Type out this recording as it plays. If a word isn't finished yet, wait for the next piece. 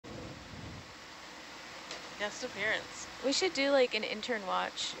Guest appearance. We should do like an intern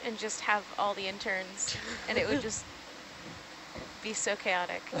watch and just have all the interns, and it would just be so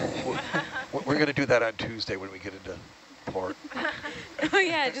chaotic. We're going to do that on Tuesday when we get into port. Oh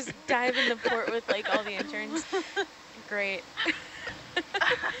yeah, just dive in the port with like all the interns. Great.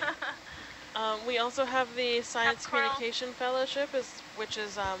 We also have the Science Communication Fellowship, which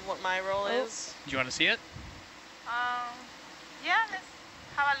is what my role is. Do you want to see it? Yeah, let's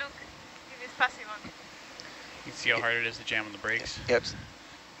have a look if it's possible. You can see how hard it is to jam on the brakes. Yep.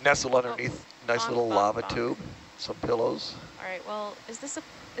 Nestle underneath, nice little lava tube, some pillows. All right. Well, is this a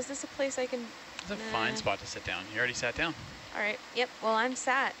place I can? It's a fine spot to sit down. You already sat down. All right. Yep. Well, I'm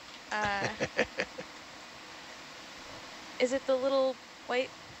sat. Is it the little white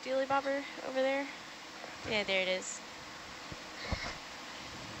dealy bobber over there? Yeah, there it is.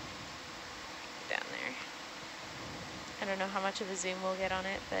 Down there. I don't know how much of a zoom we'll get on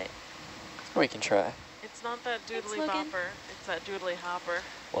it, but we can try. It's not that doodly bopper. It's that doodly hopper.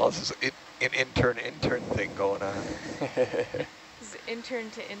 Well, this is an intern thing going on. This is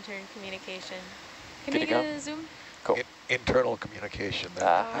intern to intern communication. Can we get a zoom? Cool. Internal communication.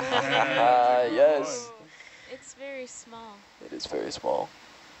 Yes. It's very small. It is very small.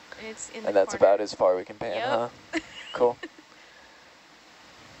 It's in and that's corner. About as far we can pan, huh? Cool.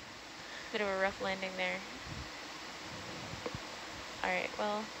 Bit of a rough landing there. All right,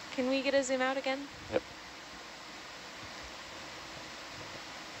 well, can we get a zoom out again? Yep.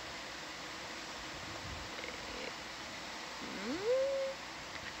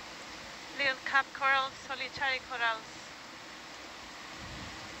 Little cap corals, solitary corals.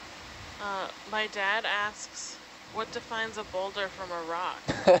 My dad asks, what defines a boulder from a rock?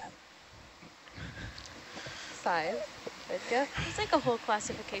 Size. It's like a whole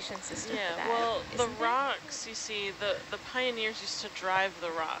classification system for that. Well, the there? rocks, you see, the pioneers used to drive the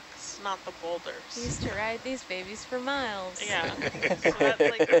rocks, not the boulders. We used to ride these babies for miles. Yeah, so that's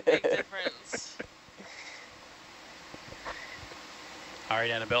like a big difference. All right,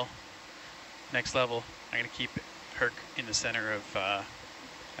 Annabelle. Next level. I'm going to keep Herc in the center of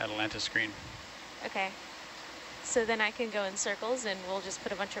Atalanta's screen. Okay. So then I can go in circles and we'll just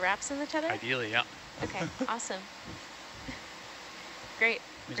put a bunch of wraps in the tether? Ideally, yeah. Okay, awesome. Great,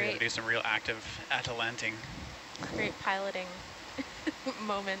 We're going to do some real active Atalanting. Great piloting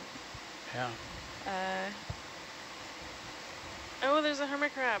moment. Yeah. Oh, there's a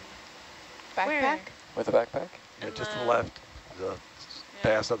hermit crab. Backpack? Where? With a backpack? Yeah, just to the left. The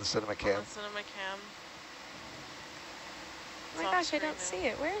pass of the cinema cam. On the cinema cam. Oh my gosh, I don't see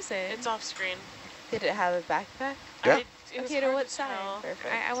it. Where is it? It's off screen. Did it have a backpack? Yeah. Okay, to what side?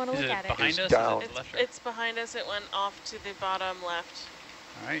 Perfect. I want to look at it. Behind us? Down. Is it left or? It's behind us. It went off to the bottom left.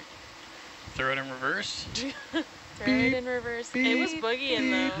 All right. Throw it in reverse. Throw it in reverse. It was boogieing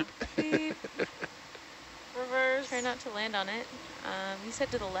though. Beep. Reverse. Try not to land on it. You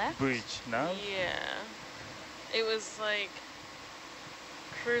said to the left? Bridge now? Yeah. It was like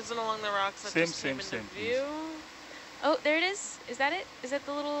cruising along the rocks that just came into view. Oh, there it is. Is that it? Is that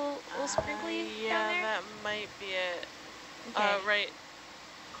the little sprinkly yeah, down there? that might be it. Okay. Right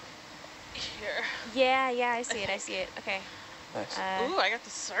here. Yeah, I see it. I see it. Okay. Nice. Ooh, I got to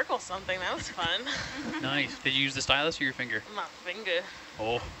circle something. That was fun. Nice. Did you use the stylus or your finger? My finger.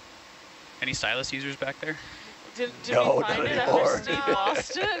 Oh. Any stylus users back there? Did No, we find not it anymore. after Steve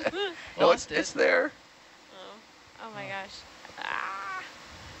lost it? No, Lost it's there. Oh my gosh. Ah.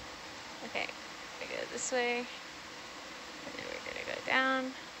 Okay. We go this way. And then we're going to go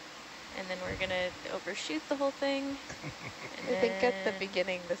down. And then we're going to overshoot the whole thing. I think at the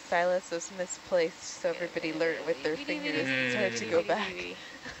beginning the stylus was misplaced, so everybody learned with their fingers and started to go back.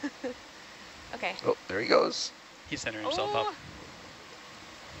 Okay. Oh, there he goes. He's centering himself up.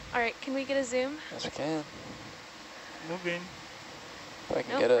 All right, can we get a zoom? Yes, we can. Moving. If I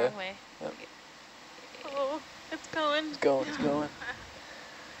can Nope, get a... wrong way. Yep. Oh, it's going. It's going, it's going.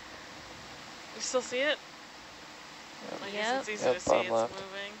 You still see it? Yep. I guess it's easy Yep, to see. bottom It's left.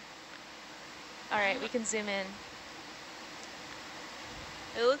 moving. All right, we can zoom in.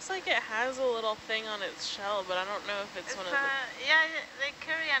 It looks like it has a little thing on its shell, but I don't know if it's one of the... Yeah, they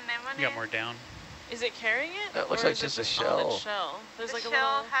carry anemone. You got more down. Is it carrying it? That looks or like is it just a on shell. its shell. There's The like a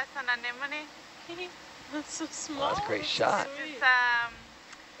shell little... has an anemone. That's so small. Oh, that's a great shot. Sweet. It's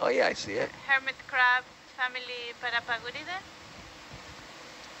Oh, yeah, I see it. hermit crab family Parapaguridae.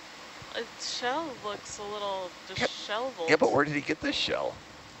 Its shell looks a little disheveled. Yeah, but where did he get this shell?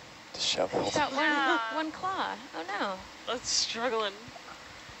 Disheveled. Got Yeah. one claw. Oh no. It's struggling.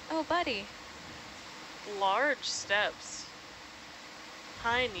 Oh buddy. Large steps.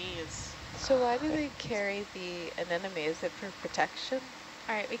 High knees. So why do they carry the anemone? Is it for protection?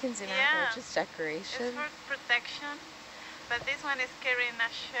 All right, we can zoom out. Yeah. Or just decoration. It's for protection, but this one is carrying a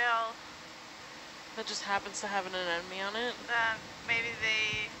shell That just happens to have an anemone on it. that maybe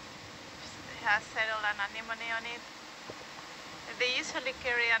they have settled an anemone on it. They usually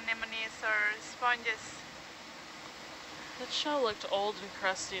carry anemones or sponges. That shell looked old and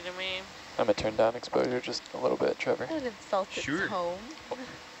crusty to me. I'm gonna turn down exposure just a little bit, Trevor. Don't insult Sure. its home.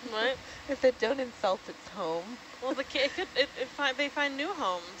 What? I said don't insult its home. Well, they find new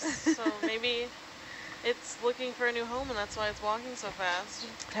homes, so maybe it's looking for a new home, and that's why it's walking so fast.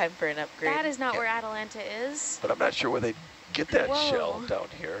 Time for an upgrade. That is not where Atalanta is. But I'm not sure where they get that Whoa. shell down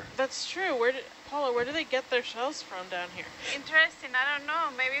here. That's true. Paula, where do they get their shells from down here? Interesting. I don't know.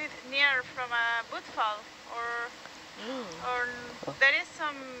 Maybe near from a woodfall, or there is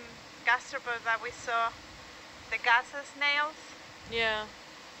some gastropod that we saw, the Gaza snails. Yeah.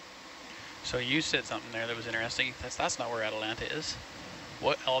 So you said something there that was interesting. That's not where Atalanta is.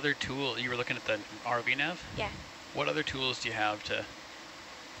 What other tool, you were looking at the ROV nav? Yeah. What other tools do you have to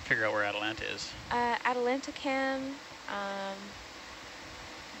figure out where Atalanta is? Atalanta cam,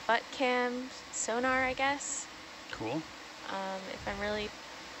 butt cam, sonar, I guess. Cool. If I'm really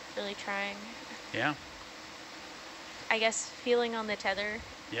trying. Yeah. I guess feeling on the tether.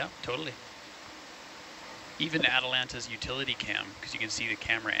 Yeah, totally. Even Atalanta's utility cam, because you can see the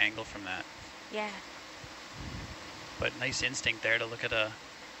camera angle from that. Yeah. But nice instinct there to look at a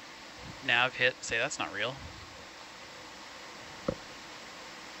nav hit and say, that's not real.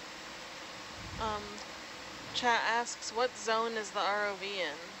 Chat asks, what zone is the ROV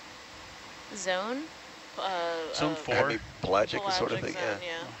in? Zone? Zone 4. Hemipelagic sort of thing, zone,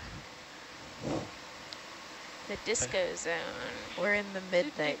 yeah. The disco zone. We're in the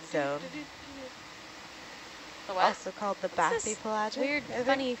midnight zone. The what? Also called the What's this bathypelagic. weird, I think.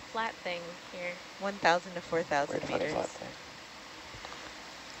 funny flat thing here. 1,000 to 4,000 Weird funny meters. flat thing.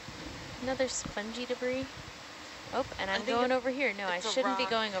 Another spongy debris. Oh, and I I'm think going over here. No, I it's a shouldn't be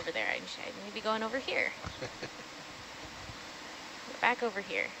rock. going over there. I need to be going over here. Back over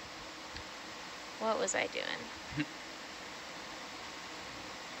here. What was I doing?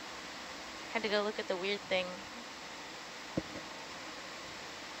 Had to go look at the weird thing.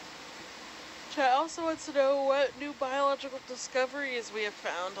 Chat also wants to know what new biological discoveries we have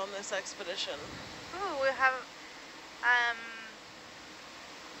found on this expedition. Oh, we have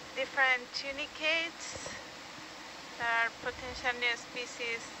different tunicates. There are potential new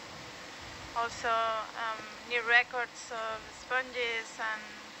species. Also, new records of sponges and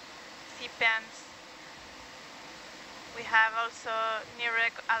sea pens. We have also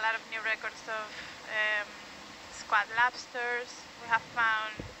a lot of new records of squat lobsters. We have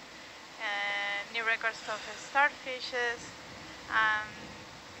found new records of starfishes.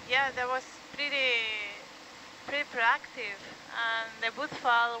 Yeah, that was pretty proactive. And the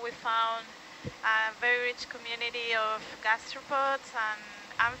woodfall, we found a very rich community of gastropods and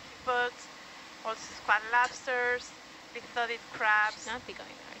amphipods, also squat lobsters, lithoid crabs. Should not be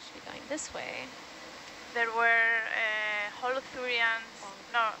going there. I should be going this way. There were holothurians,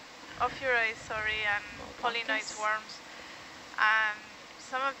 ophiuroids, and polynoid worms. And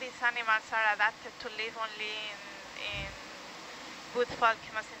some of these animals are adapted to live only in woodfall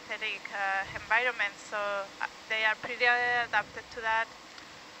chemosynthetic environments, so they are pretty adapted to that.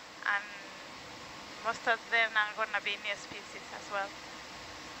 And most of them are going to be new species as well.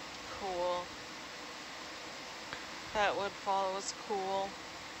 Cool. That woodfall was cool.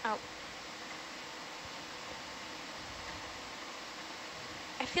 Oh.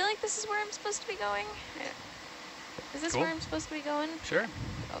 I feel like this is where I'm supposed to be going. Is this Cool. where I'm supposed to be going? Sure.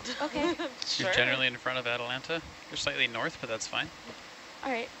 Oh, okay. Sure. You're generally in front of Atalanta. You're slightly north, but that's fine.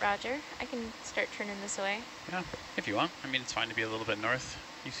 All right, Roger. I can start turning this away. Yeah, if you want. I mean, it's fine to be a little bit north.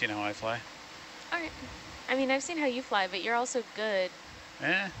 You've seen how I fly. All right. I mean, I've seen how you fly, but you're also good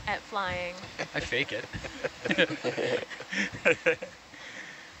Eh, at flying. I fake it.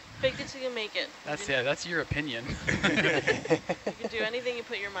 Fake it till you make it. That's your opinion. You can do anything you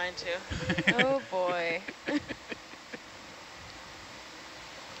put your mind to. Oh, boy.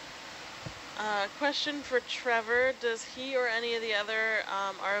 Question for Trevor. Does he or any of the other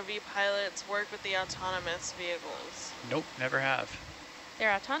ROV pilots work with the autonomous vehicles? Nope, never have.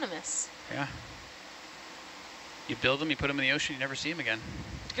 They're autonomous. Yeah. You build them, you put them in the ocean, you never see them again.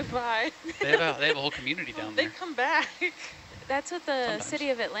 Goodbye. They have a whole community down They there. come back. That's what the Sometimes. city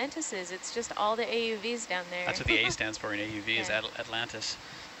of Atlantis is. It's just all the AUVs down there. That's what the A stands for in AUV, is Yeah. Atlantis.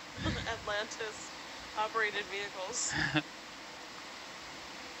 Atlantis operated vehicles.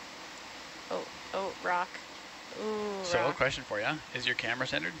 Oh, rock. Ooh, So, a rock. question for you. Is your camera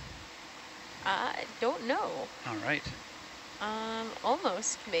centered? I don't know. All right.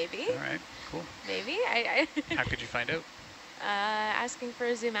 Almost, maybe. All right, cool. Maybe. How could you find out? Asking for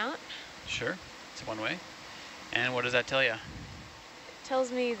a zoom out. Sure, it's one way. And what does that tell you? It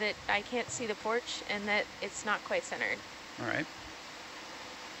tells me that I can't see the porch and that it's not quite centered. All right.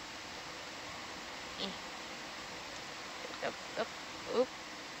 Oop.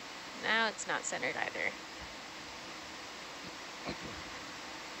 Now it's not centered either.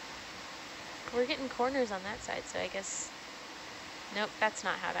 We're getting corners on that side, so I guess... Nope, that's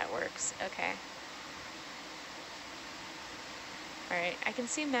not how that works. Okay. All right, I can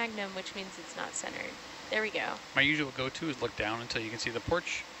see Magnum, which means it's not centered. There we go. My usual go-to is look down until you can see the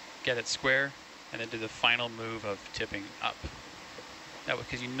porch, get it square, and then do the final move of tipping up. That way,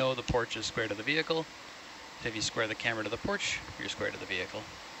 because you know the porch is square to the vehicle. So if you square the camera to the porch, you're square to the vehicle.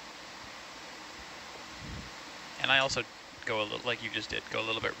 And I also go a little, like you just did, go a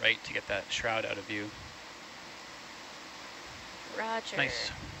little bit right to get that shroud out of view. Roger.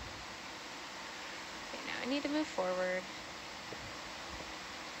 Nice. Okay, now I need to move forward.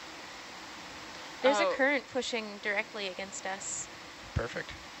 There's a current pushing directly against us. Perfect.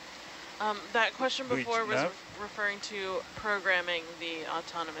 That question before was nav? referring to programming the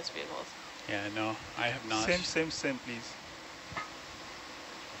autonomous vehicles. Yeah, no, I have not. Same, please.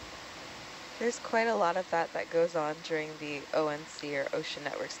 There's quite a lot of that goes on during the ONC or Ocean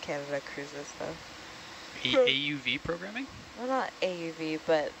Networks Canada cruises, though. AUV programming? Well, not AUV,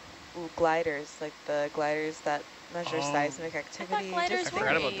 but gliders, like the gliders that measure seismic activity. gliders I just were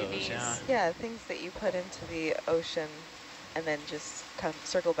forgot things- about those, AUVs. yeah. Yeah, things that you put into the ocean and then just come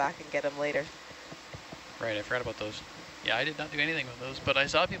circle back and get them later. Right, I forgot about those. Yeah, I did not do anything with those, but I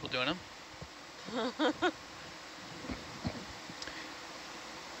saw people doing them.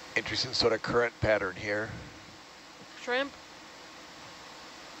 Interesting sort of current pattern here. Shrimp?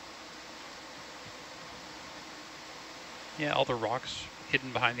 Yeah, all the rocks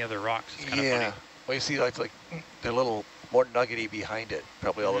hidden behind the other rocks. It's kind of Yeah. funny. Well, you see like they're a little more nuggety behind it.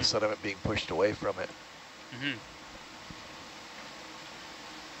 Probably all the Mhm. sediment being pushed away from it. Mm-hmm.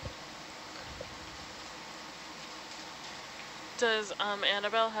 Does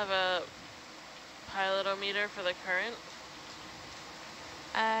Annabelle have a pilotometer for the current?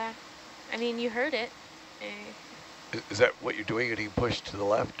 I mean, you heard it. Is that what you're doing? You're getting pushed to the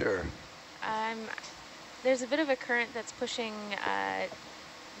left, or? There's a bit of a current that's pushing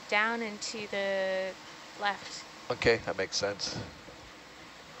down into the left. Okay, that makes sense.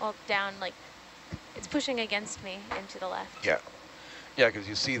 Well, down, like, it's pushing against me into the left. Yeah. Yeah, because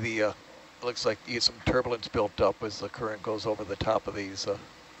you see the, it looks like you get some turbulence built up as the current goes over the top of these.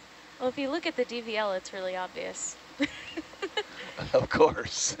 Well, if you look at the DVL, it's really obvious. Of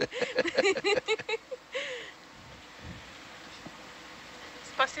course. It's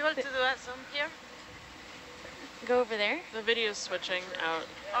possible to do a zoom here? Go over there. The video's switching out.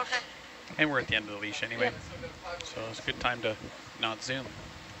 Okay. And we're at the end of the leash anyway. So it's a good time to not zoom.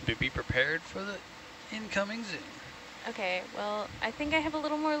 To be prepared for the incoming zoom. Okay, well, I think I have a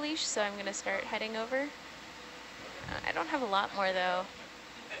little more leash, so I'm going to start heading over. I don't have a lot more, though.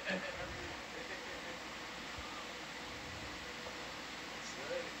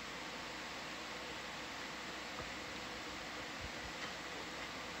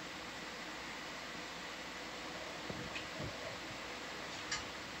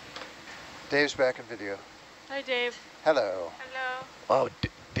 Dave's back in video. Hi, Dave. Hello. Hello. Wow,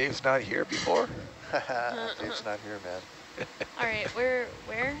 Dave's not here before? Dave's not here, man. All right, where?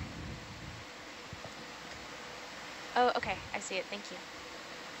 Oh, okay, I see it. Thank you.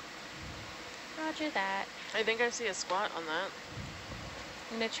 Roger that. I think I see a squat on that.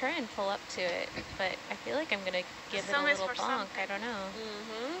 I'm going to try and pull up to it, but I feel like I'm going to give it a Some is little for bonk. something. I don't know.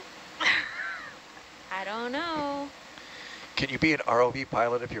 Mm-hmm. I don't know. Can you be an ROV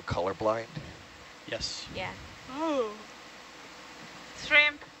pilot if you're colorblind? Yes. Yeah. Oh.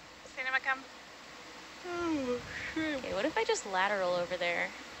 Shrimp. Cinema cam. Okay, what if I just lateral over there?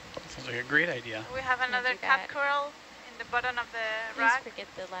 Sounds like a great idea. We have another do cat that. coral in the bottom of the Please rack. forget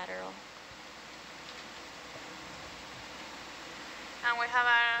the lateral. And we have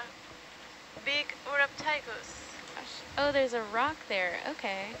a big Uroptychus. Gosh. Oh, there's a rock there.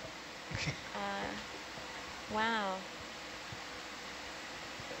 Okay. Wow.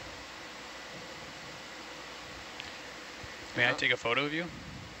 May I take a photo of you?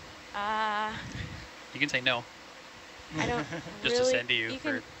 You can say no. I don't Just really, to send to you,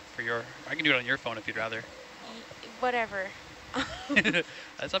 can, for your, I can do it on your phone if you'd rather. whatever.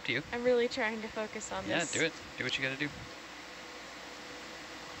 That's up to you. I'm really trying to focus on Yeah, this. do it. Do what you gotta do.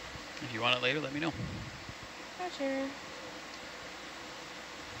 If you want it later, let me know. Roger.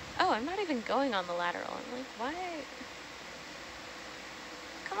 Oh, I'm not even going on the lateral. I'm like, why?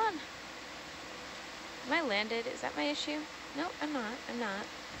 Come on. Am I landed? Is that my issue? No, I'm not. I'm not.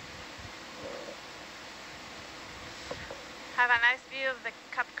 Have a nice view of the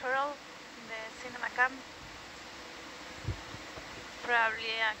cap coral in the cinema cam.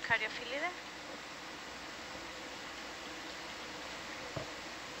 Probably a Caryophilidae.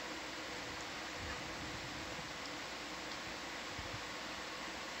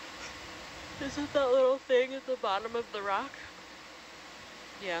 Isn't that little thing at the bottom of the rock?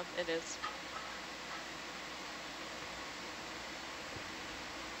 Yeah, it is.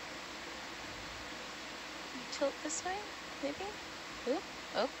 Tilt this way, maybe? Oop.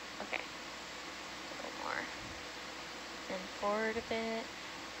 Oh, okay. A little more. And forward a bit.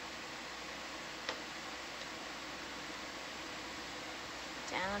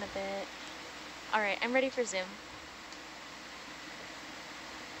 Down a bit. All right, I'm ready for zoom.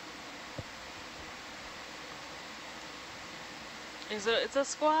 It's a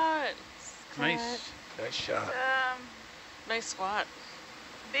squat. Nice. Nice shot. Nice squat.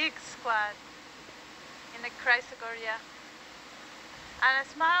 Big squad in the Chrysogoria. And a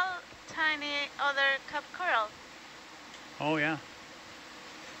small, tiny other cap coral. Oh, yeah.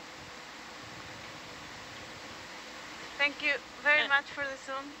 Thank you very much for the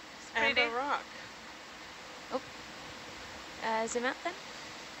zoom. It's And pretty. a rock. Zoom out then.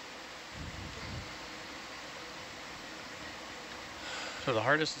 So the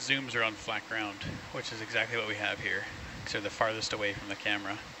hardest zooms are on flat ground, which is exactly what we have here. So they're the farthest away from the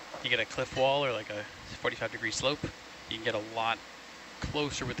camera. You get a cliff wall or like a 45-degree slope, you can get a lot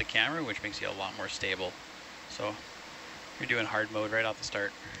closer with the camera, which makes you a lot more stable. So you're doing hard mode right off the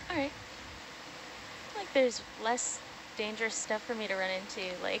start. All right. Like there's less dangerous stuff for me to run into.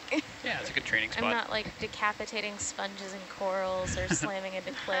 Like Yeah, it's a good training spot. I'm not like decapitating sponges and corals or slamming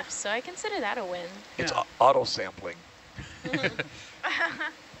into cliffs, so I consider that a win. It's Yeah. auto sampling.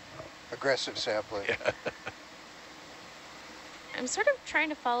 Aggressive sampling. Yeah. I'm sort of trying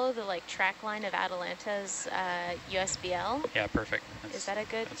to follow the like track line of Atalanta's USBL. Yeah, perfect. Is that a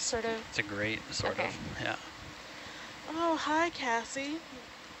good sort of? It's a great sort Okay. of, yeah. Oh, hi, Cassie.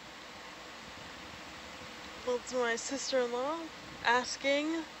 Well, it's my sister-in-law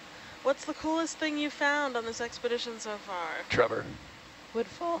asking, what's the coolest thing you found on this expedition so far? Trevor.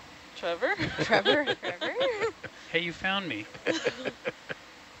 Woodfall. Trevor? Trevor. Trevor? Hey, you found me.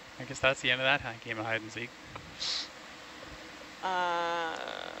 I guess that's the end of that game of hide and seek.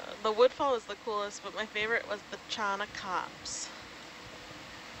 The woodfall is the coolest, but my favorite was the Chana Cops.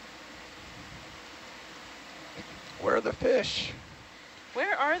 Where are the fish?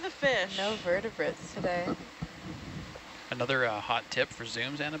 Where are the fish? No vertebrates today. Another hot tip for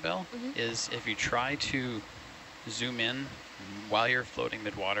zooms, Annabelle, Mhm. is if you try to zoom in while you're floating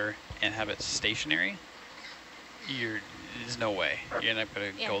midwater and have it stationary, there's no way. You're not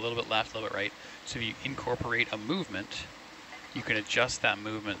going to Yeah. go a little bit left, a little bit right. So if you incorporate a movement, you can adjust that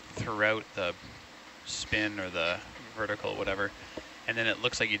movement throughout the spin or the vertical, whatever, and then it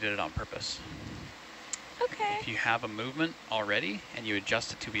looks like you did it on purpose. Okay. If you have a movement already and you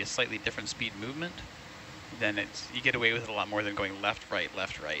adjust it to be a slightly different speed movement, then you get away with it a lot more than going left, right,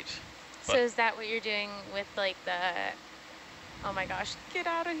 left, right. So is that what you're doing with like the, oh my gosh, get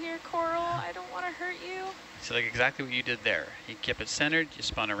out of here, coral, I don't want to hurt you? So like exactly what you did there. You kept it centered, you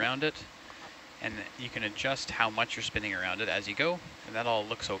spun around it, and you can adjust how much you're spinning around it as you go, and that all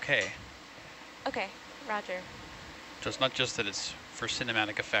looks okay. Okay, roger. So it's not just that it's for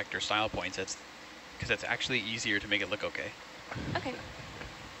cinematic effect or style points, it's because it's actually easier to make it look okay. Okay.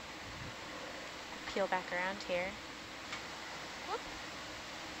 Peel back around here.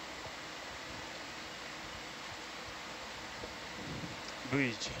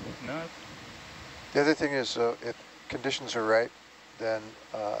 Bridge. Not. The other thing is, if conditions are right, then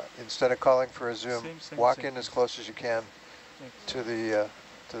instead of calling for a zoom, Same, walk same. in as close as you can to the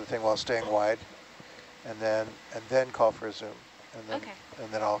thing while staying wide, and then call for a zoom, Okay.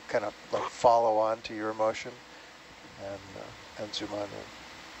 and then I'll kind of like follow on to your motion, and zoom on in.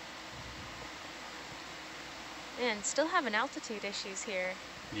 Man, still having altitude issues here.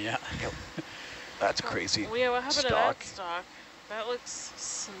 Yeah. That's crazy. Well, yeah, what happened to Stalk. that stock? That looks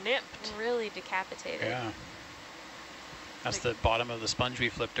snipped. Really decapitated. Yeah. That's the bottom of the sponge we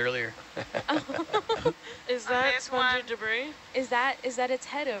flipped earlier. Is that This spongy one. debris? Is that its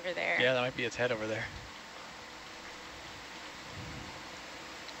head over there? Yeah, that might be its head over there.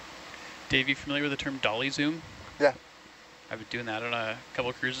 Dave, you familiar with the term dolly zoom? Yeah. I've been doing that on a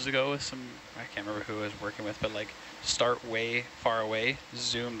couple cruises ago with some, I can't remember who I was working with, but like start way far away,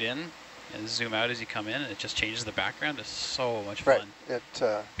 zoomed in, and zoom out as you come in, and it just changes the background. It's so much fun. Right. It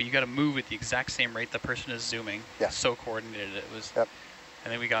But you got to move at the exact same rate the person is zooming. Yeah. So coordinated. It was Yep.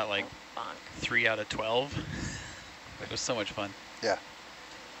 And then we got like Bonk. 3 out of 12. It was so much fun. Yeah.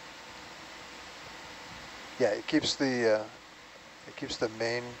 Yeah, it keeps the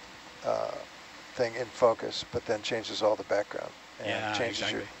main thing in focus, but then changes all the background and Yeah, changes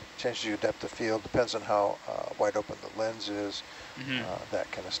exactly. your depth of field. Depends on how wide open the lens is,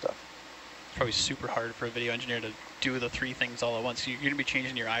 that kind of stuff. It's probably super hard for a video engineer to do the 3 things all at once. You're going to be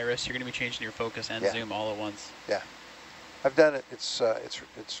changing your iris, you're going to be changing your focus and zoom all at once. Yeah, I've done it. It's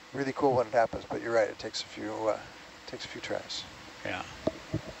really cool when it happens, but you're right. It takes a few tries. Yeah.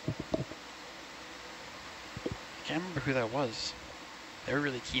 I can't remember who that was. They were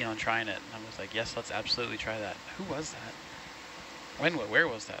really keen on trying it, and I was like, yes, let's absolutely try that. Who was that? Where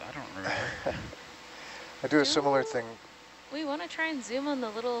was that? I don't remember. I do a similar thing. We want to try and zoom on the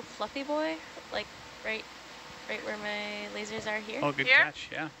little fluffy boy, like right where my lasers are here. Oh, good catch,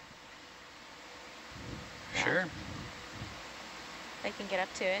 yeah. Sure. I can get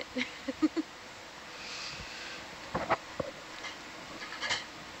up to it.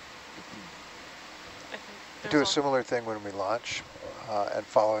 I do a similar thing when we launch and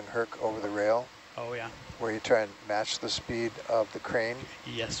following Herc over the rail. Oh, yeah. Where you try and match the speed of the crane.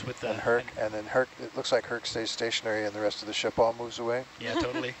 Yes, with the... And Herc, and then Herc, it looks like Herc stays stationary and the rest of the ship all moves away. Yeah,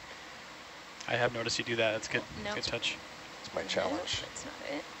 totally. I have noticed you do that. That's good. Nope. Good touch. It's my challenge. That's not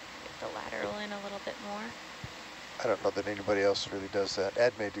it. Get the lateral in a little bit more. I don't know that anybody else really does that.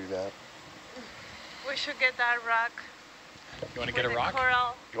 Ed may do that. We should get that rock. You want to get a rock?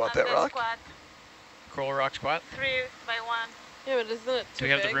 Coral. You want that rock? Squat. Coral rock squat? 3 by 1. Yeah, but isn't it too Do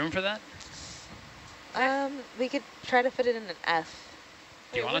we have big? the room for that? We could try to fit it in an F.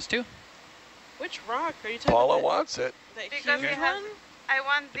 Do you want us to? Which rock are you talking Paula about? wants it. That Because huge it has, one? I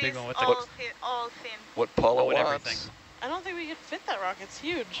want The big this one with the- all thin. What Paula with wants. everything. I don't think we could fit that rock. It's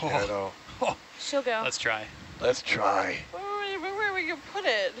huge. I know. She'll go. Let's try. Let's try. Where are we going to put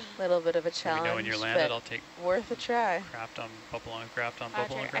it? Little bit of a Let me challenge, know when you're landed. but I'll take worth a try. craft on bubble on craft on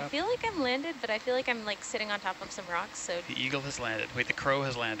bubble on Roger. I craft. feel like I'm landed, but I feel like I'm like sitting on top of some rocks. So The eagle has landed. Wait, the crow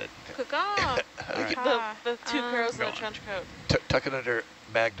has landed. Caw. Right. The 2 crows in Go a on. trench coat. Tuck it under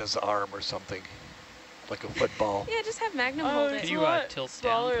Magna's arm or something, like a football. yeah, just have Magnum Oh, hold it's it. Can you a lot tilt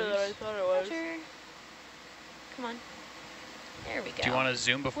smaller down, than I please? thought it was. Roger. Come on. There we go. Do you want to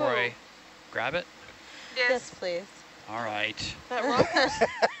zoom before Whoa. I grab it? Yes. Yes, please. All right. That rock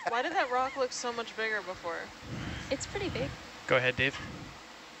why did that rock look so much bigger before? It's pretty big. Go ahead, Dave.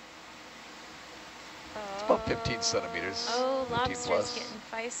 It's about 15 centimeters. Oh, 15 lobster's plus. getting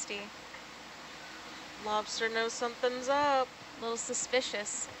feisty. Lobster knows something's up. A little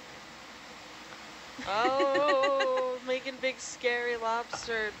suspicious. Oh, making big scary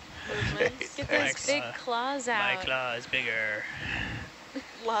lobster movements. Get Thanks. those big claws out. My claw is bigger.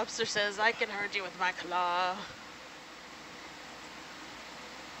 Lobster says, I can hurt you with my claw.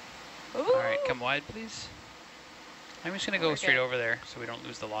 All right, come wide, please. I'm just going to go We're straight good. over there so we don't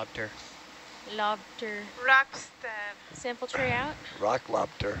lose the lobster. Lobster. Rockster. Sample tray out. Rock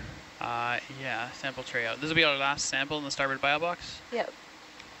lobster. Yeah, sample tray out. This will be our last sample in the starboard bio box? Yep.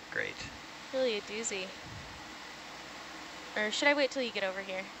 Great. Really a doozy. Or should I wait till you get over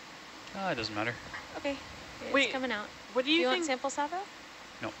here? It doesn't matter. Okay. It's Wait, coming out. What do Do you you want think? sample salvo?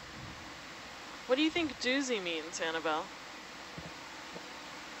 No. What do you think doozy means, Annabelle?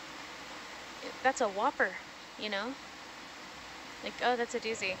 That's a whopper, you know? Like, oh, that's a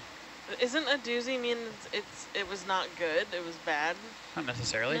doozy. Isn't a doozy mean it was not good? It was bad. Not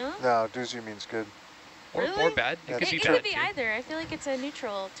necessarily. No? No, doozy means good. Or Really? bad. It could It be could bad be too. either. I feel like it's a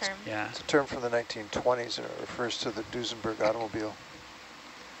neutral term. Yeah. It's a term from the 1920s and it refers to the Duesenberg automobile.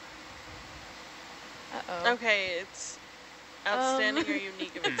 Uh-oh. Okay, it's outstanding or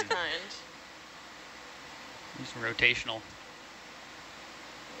unique of its kind. Use some rotational.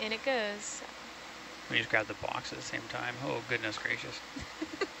 In it goes. We just grab the box at the same time. Oh, goodness gracious.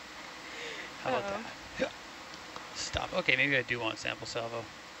 How about Uh-oh. that? Yeah. Stop. Okay, maybe I do want sample salvo.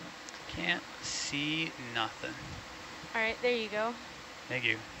 Can't see nothing. All right, there you go. Thank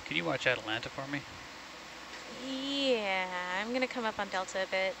you. Can you watch Atalanta for me? Yeah, I'm going to come up on Delta a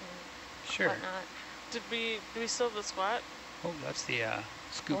bit and Sure. whatnot. Do we still have the squat? Oh, that's the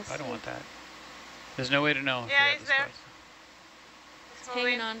scoop. We'll I don't see. want that. There's no way to know. if we Yeah, have it's the there. squats. It's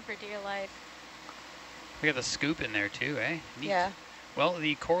hanging on for dear life. We got the scoop in there too, eh? Neat. Yeah. Well,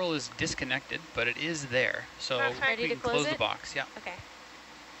 the coral is disconnected, but it is there. So Perfect. Ready we to can close close the it? box. Yeah. Okay.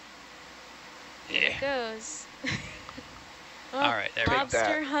 Yeah. It goes. Oh, All right, there we go.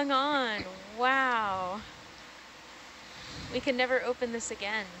 lobster hung on. Wow. We can never open this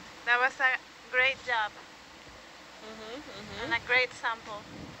again. That was a great job Mm-hmm. and a great sample.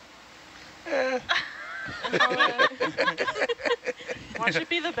 Watch it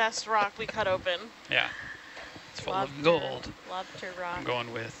be the best rock we cut open. Yeah. It's full of gold. Lobster rock. I'm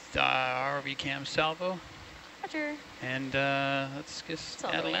going with ROV cam salvo. Roger. And let's just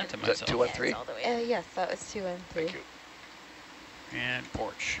all the way Atalanta in. Is that myself. 2 and 3? It's all the way in. Yes, that was 2 and 3. Thank you. And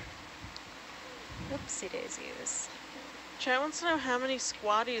porch. Whoopsie daisies. Chat wants to know how many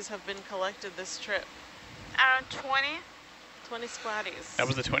squatties have been collected this trip. Around 20. 20 squatties. That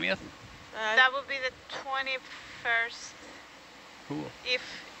was the 20th? That would be the 21st Cool. if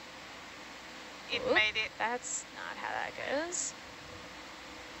it Oop, made it. That's not how that goes.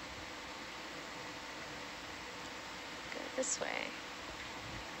 Go this way.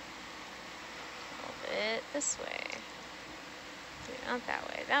 A little bit this way. Not that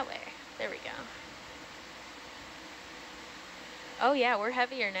way, that way. There we go. Oh yeah, we're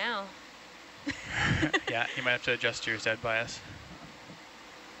heavier now. Yeah, you might have to adjust your Z bias.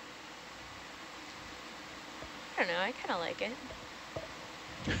 I don't know, I kind of like it.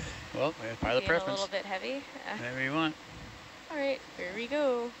 Well, we have pilot Being preference. a little bit heavy. Whatever you want. All right, here we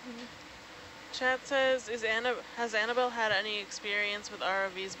go. Chat says, has Annabelle had any experience with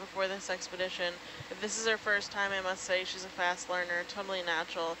ROVs before this expedition? If this is her first time, I must say she's a fast learner, totally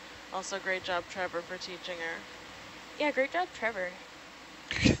natural. Also, great job, Trevor, for teaching her. Yeah, great job, Trevor.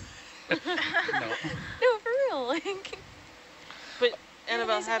 No. No, for real. Like, But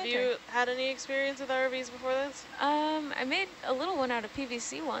Annabelle, amazing have mentor. you had any experience with ROVs before this? I made a little one out of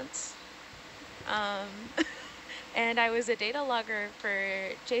PVC once. And I was a data logger for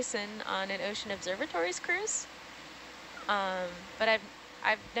Jason on an ocean observatories cruise. But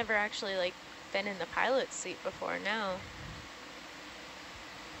I've never actually like been in the pilot seat before, no.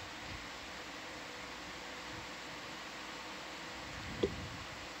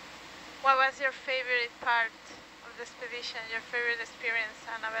 What was your favorite part of the expedition? Your favorite experience,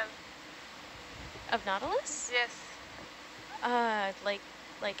 Annabelle? Of Nautilus? Yes.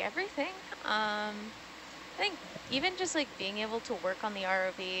 Like everything. I think even just like being able to work on the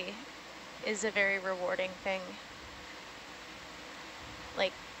ROV is a very rewarding thing.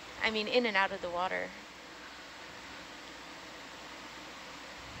 Like, I mean, in and out of the water.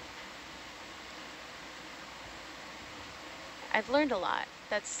 I've learned a lot.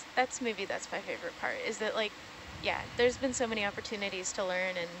 That's maybe that's my favorite part, is that like, yeah, there's been so many opportunities to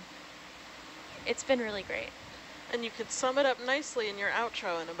learn and it's been really great. And you could sum it up nicely in your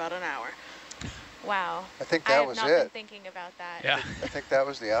outro in about an hour. Wow. I think I that have was not been it. thinking about that. Yeah. I think that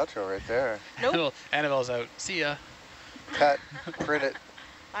was the outro right there. Nope. Annabelle's out. See ya. Cut, print it.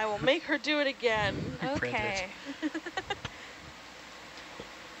 I will make her do it again. Print Okay. it.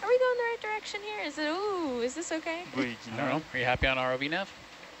 Are we going the right direction here? Is it, ooh, is this okay? I don't know. Are you happy on ROV nav?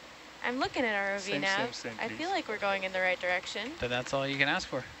 I'm looking at ROV Same, now. same, same, I please. feel like we're going in the right direction. Then that's all you can ask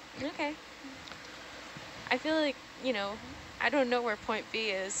for. Okay. I feel like, you know, I don't know where point B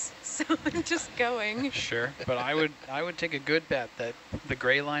is, so I'm just going. Sure, but I would take a good bet that the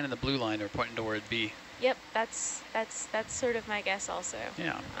gray line and the blue line are pointing toward B. Yep, that's sort of my guess also.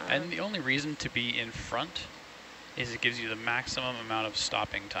 Yeah, and the only reason to be in front is it gives you the maximum amount of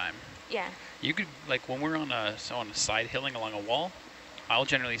stopping time. Yeah. You could, like when we're on a side hilling along a wall, I'll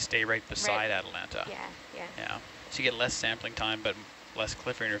generally stay right beside Atalanta. Yeah, yeah. Yeah, so you get less sampling time, but less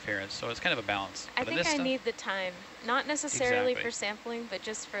cliff interference, so it's kind of a balance. I But in think this I stuff, need the time, not necessarily Exactly. for sampling, but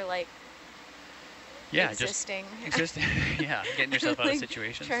just for like yeah, existing. just yeah, getting yourself out Like, of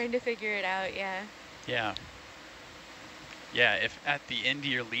situations. Trying to figure it out, yeah. Yeah. Yeah, if at the end of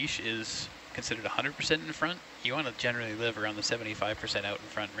your leash is considered 100% in front, you want to generally live around the 75% out in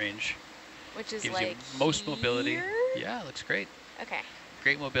front range. Which is Gives like you most mobility. here? Yeah, looks great. Okay.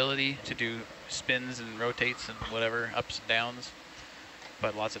 Great mobility to do spins and rotates and whatever, ups and downs.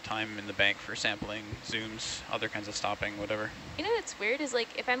 But lots of time in the bank for sampling, zooms, other kinds of stopping, whatever. You know what's weird is like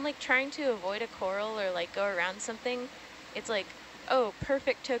if I'm like trying to avoid a coral or like go around something, it's like, oh,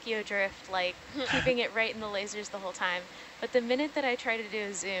 perfect Tokyo drift, like keeping it right in the lasers the whole time. But the minute that I try to do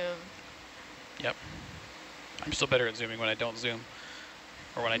a zoom, Yep. I'm still better at zooming when I don't zoom,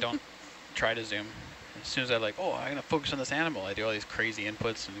 or when I don't try to zoom. As soon as I like, oh, I'm gonna focus on this animal, I do all these crazy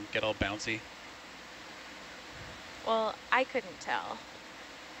inputs and get all bouncy. well, I couldn't tell.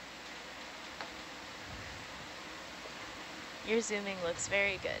 Your zooming looks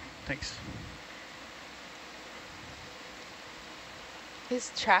very good. Thanks.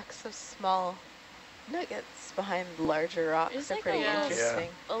 These tracks of small nuggets behind larger rocks There's are like pretty a little, interesting.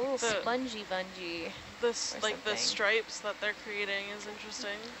 a little The- spongy bungee. This, Or like the something. stripes that they're creating is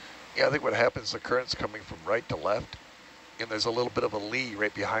interesting. Yeah, I think what happens, the current's coming from right to left, and there's a little bit of a lee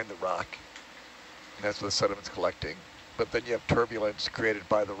right behind the rock. And that's where the sediment's collecting. But then you have turbulence created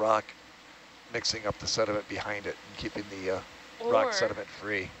by the rock mixing up the sediment behind it and keeping the Or rock sediment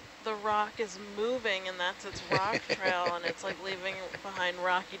free. the rock is moving and that's its rock trail and it's like leaving behind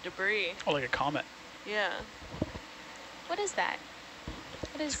rocky debris. Oh, like a comet. Yeah. What is that?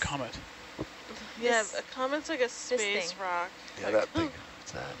 What It's is a comet. Yeah, This- a comet's like a space thing. rock. Yeah, that thing.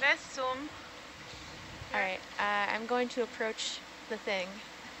 What's that? Let's zoom. All right, I'm going to approach the thing.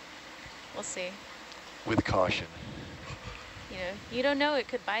 We'll see. With caution. You know, you don't know, it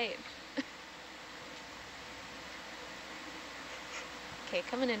could bite. Okay,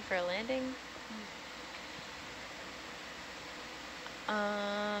 coming in for a landing.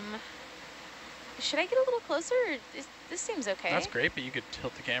 Should I get a little closer? Or this seems okay. That's great, but you could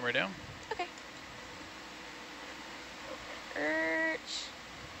tilt the camera down. Okay. Urch.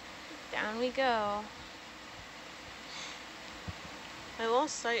 Down we go. I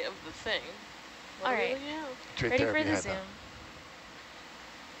lost sight of the thing. All right. Yeah. It's right Ready there for the behind zoom.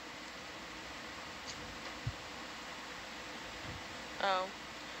 Oh.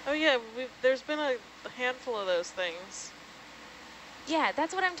 Oh yeah, there's been a handful of those things. Yeah,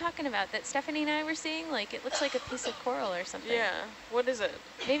 that's what I'm talking about, that Stephanie and I were seeing. Like, it looks like a piece of coral or something. Yeah. What is it?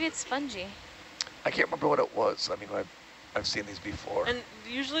 Maybe it's spongy. I can't remember what it was. I mean, I've seen these before. And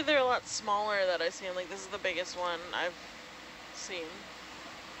usually they're a lot smaller that I've seen. Like, this is the biggest one I've seen.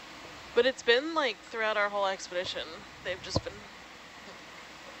 But it's been, like, throughout our whole expedition. They've just been...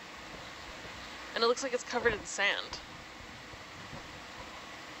 And it looks like it's covered in sand.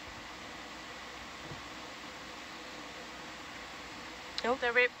 Nope.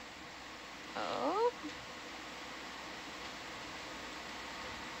 The rip. Oh.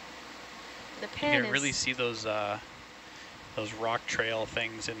 The You pan can really see those rock trail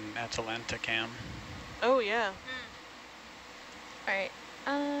things in Atalanta cam. Oh, yeah. All right.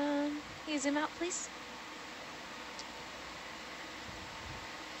 Can you zoom out, please?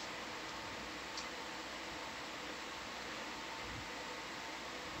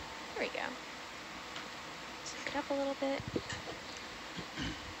 There we go. Take it up a little bit.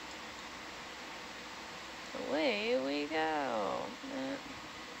 Away we go.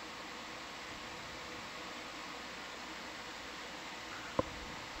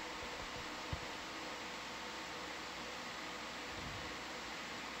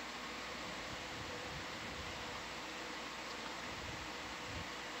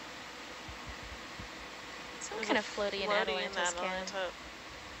 Some There's kind a of floaty in floaty Atalanta's can. Atalanta.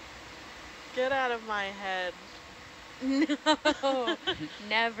 Get out of my head. No,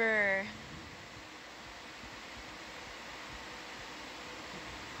 never.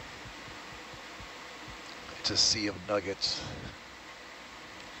 It's a sea of nuggets.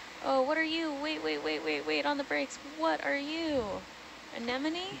 Oh, what are you? Wait on the brakes. What are you?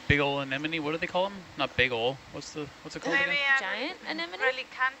 Anemone? Big ol' anemone, what do they call them? Not big ol', what's it called Maybe again? Giant anemone?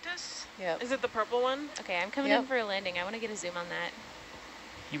 Relicanthus. Yep. Is it the purple one? Okay, I'm coming in for a landing. I want to get a zoom on that.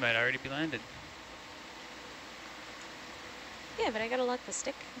 You might already be landed. Yeah, but I gotta lock the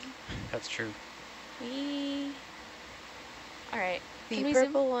stick. That's true. All right. The Can we zoom?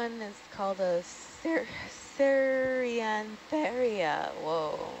 purple one is called a Ceriantheria.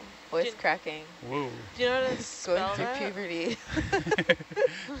 Whoa. Voice Did- cracking. Whoa. Do you know how to Going spell through that? puberty.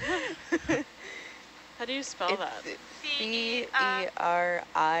 How do you spell that? It's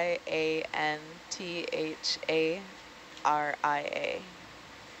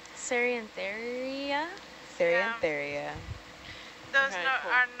Ceriantharia. Ceriantheria? Ceriantheria. Those Okay,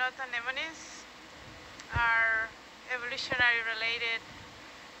 cool. are not anemones. Are evolutionary related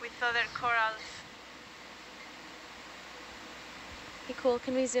with other corals. Okay, cool.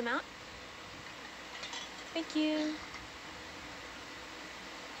 Can we zoom out? Thank you.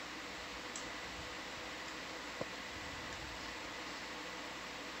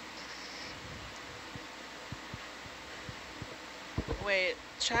 Wait,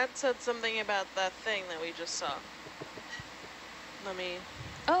 Chad said something about that thing that we just saw. Let me...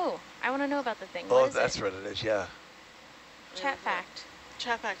 Oh, I want to know about the thing. Oh, What is that's it? what it is, yeah. Chat fact.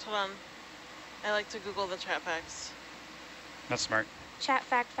 Chat fact, hold on. I like to Google the chat facts. That's smart. Chat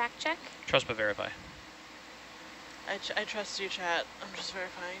fact fact check. Trust but verify. I trust you, chat. I'm just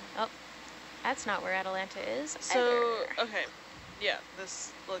verifying. Oh, that's not where Atalanta is. So, either. okay. Yeah,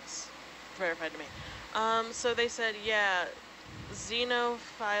 this looks verified to me. So they said, yeah,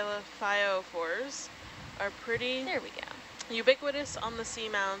 xenophyophores are pretty There we go. ubiquitous on the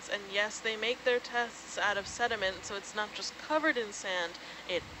seamounts, and yes, they make their tests out of sediment, so it's not just covered in sand,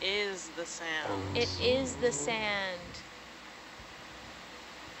 it is the sand. It is the sand.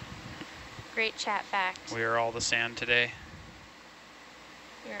 Great chat fact. We are all the sand today.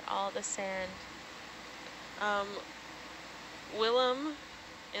 We're all the sand. Willem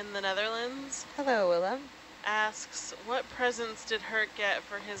in the Netherlands Hello, Willem. asks, what presents did Herc get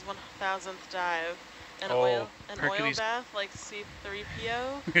for his 1000th dive? An Oh, oil Hercules. bath like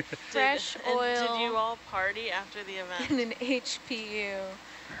C-3PO? Fresh And oil. did you all party after the event? And an HPU.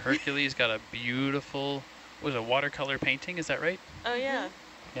 Hercules got a beautiful, was it watercolor painting? Is that right? Oh yeah.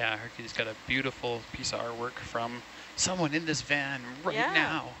 Yeah, Hercules got a beautiful piece of artwork from someone in this van right Yeah.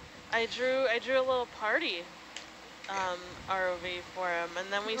 now. I drew a little party ROV for him, and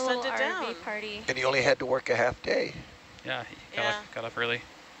then we sent it down. ROV party. And he only had to work a half day. Yeah, he Yeah. got off early.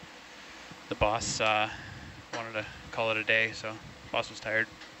 The boss wanted to call it a day, so boss was tired.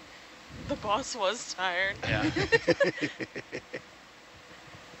 The boss was tired. Yeah.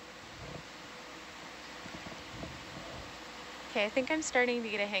 Okay, I think I'm starting to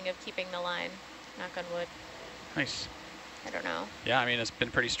get a hang of keeping the line. Knock on wood. Nice. I don't know. Yeah, I mean, it's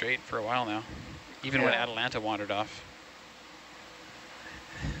been pretty straight for a while now. Even when Yeah. Atalanta wandered off.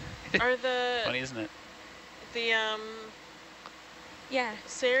 Are the Funny, isn't it? Yeah.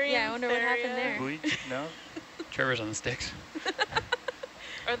 Syrian Yeah, I wonder what happened there. Buoy? No? Trevor's on the sticks.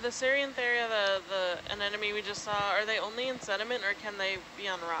 Are the Syrian Theria an enemy we just saw? Are they only in sediment, or can they be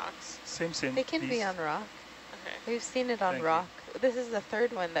on rocks? Same. They can be please. on rock. Okay. We've seen it on Thank you. rock. This is the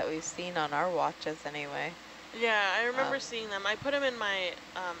third one that we've seen on our watches anyway. Yeah, I remember seeing them. I put them in my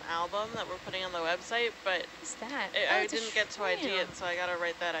album that we're putting on the website, but What's that? I it's a didn't get to ID shrimp. it, so I gotta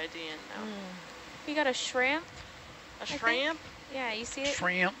write that ID in now. We got a shrimp. A think. shrimp? Yeah, you see it?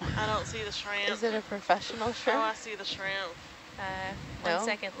 Shrimp. I don't see the shrimp. Is it a professional Oh, shrimp? I see the shrimp. One No?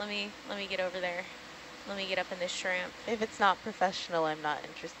 second. Let me get over there. Let me get up in this shrimp. If it's not professional, I'm not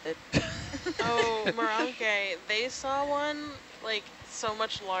interested. Oh, Moranke, they saw one like so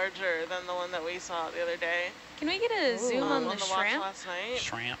much larger than the one that we saw the other day. Can we get a zoom on the watch shrimp? last night.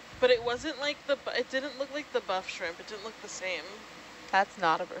 Shrimp. But it wasn't like it didn't look like the buff shrimp. It didn't look the same. That's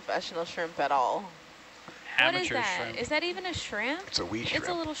not a professional shrimp at all. What is Amateur that? shrimp. Is that even a shrimp? It's a wee shrimp.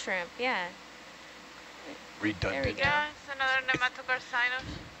 It's a little shrimp, yeah. Redundant. There we go. Yeah, it's another nematocarcinus.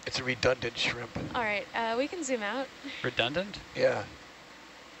 It's a redundant shrimp. All right, we can zoom out. Redundant? Yeah.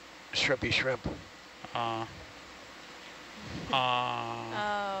 Shrimpy shrimp.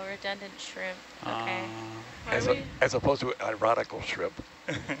 Oh, redundant shrimp. Okay. As opposed to an ironical shrimp.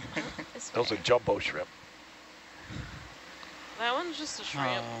 This Those are way. jumbo shrimp. That one's just a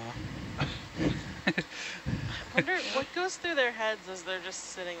shrimp. Wonder what goes through their heads as they're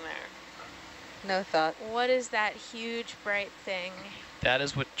just sitting there. No thought. What is that huge bright thing? That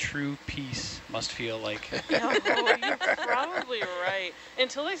is what true peace must feel like. Oh, you're probably right.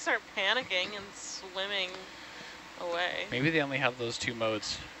 Until they start panicking and swimming away. Maybe they only have those two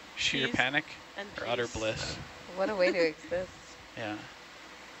modes. Sheer Peace panic and or utter peace. bliss. What a way to exist. Yeah.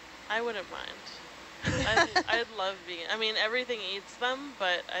 I wouldn't mind. I'd love being. I mean, everything eats them,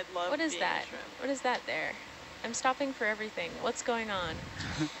 but I'd love. What is being that? A shrimp. What is that there? I'm stopping for everything. What's going on?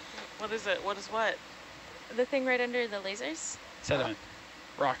 What is it? What is what? The thing right under the lasers? Sediment.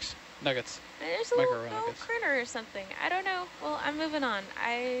 Rocks. Nuggets. There's a Micro little nuggets. critter or something. I don't know. Well, I'm moving on.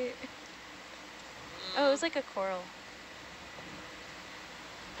 Oh, it was like a coral.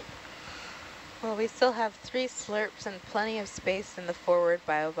 Well, we still have 3 slurps and plenty of space in the forward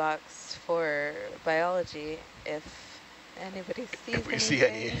bio box for biology if anybody sees If we see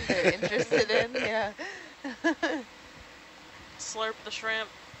any. anything they're interested in. Yeah. Slurp the shrimp.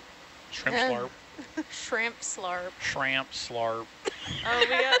 Shrimp Yeah. slurp. Shrimp slurp. Shrimp slurp.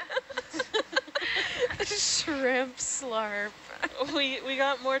 Oh, Shrimp slurp. we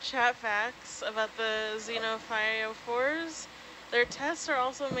got more chat facts about the xenophyophores. Their tests are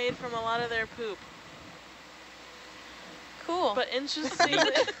also made from a lot of their poop. Cool. But interestingly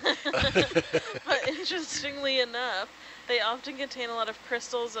enough, they often contain a lot of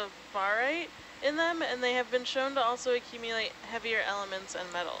crystals of barite in them, and they have been shown to also accumulate heavier elements and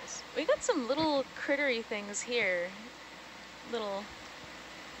metals. We got some little crittery things here. Little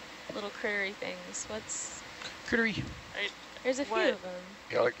crittery things. What's... Crittery. There's a few What? of them.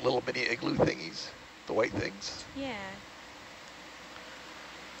 You know, like little mini igloo thingies. The white things. Yeah.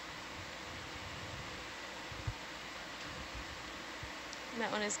 And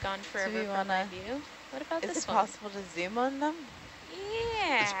that one is gone forever we from my wanna- view. What about Is this it one? possible to zoom on them?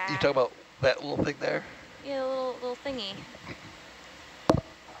 Yeah. You talking about that little thing there? Yeah, a little thingy.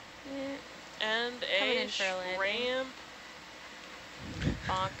 Yeah. And Coming a in for a landing. shrimp.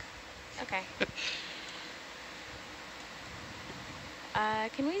 Bonk. Okay.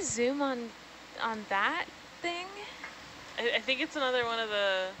 Can we zoom on that thing? I think it's another one of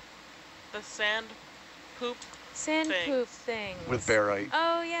the sand poop. Sand Things. poop things. With barite.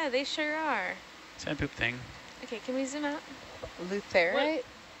 Oh yeah, they sure are. Sand poop thing. Okay, can we zoom out? Lutherite?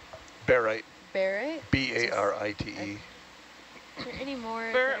 Barite. Barite? B-A-R-I-T-E. Is there any more?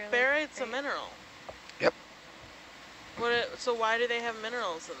 that are, like, Barite's a great? mineral. Yep. So why do they have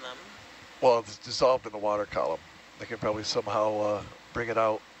minerals in them? Well, it's dissolved in the water column. They can probably somehow bring it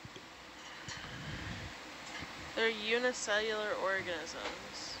out. They're unicellular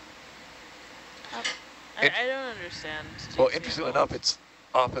organisms. It- I don't understand. Well, deep sea interestingly world. enough, it's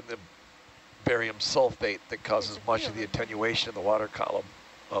often the barium sulfate that causes There's a much few of the of them. attenuation in the water column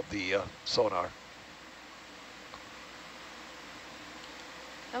of the sonar.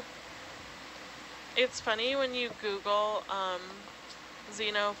 Oh, It's funny when you Google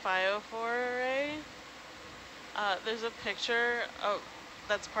xenophyophore array. There's a picture of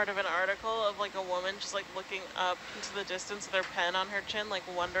that's part of an article of like a woman just like looking up into the distance with her pen on her chin, like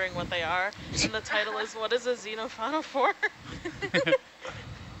wondering what they are. And the title is, "What is a xenophyophore?"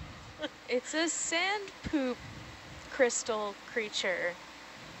 it's a sand poop crystal creature.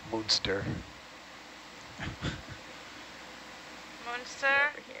 Moonster.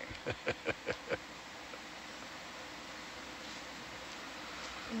 Monster. Over here.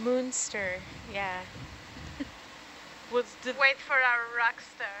 Moonster, yeah. Wait for our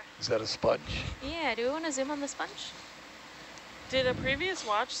rockster. Is that a sponge? Yeah, do we want to zoom on the sponge? Did a previous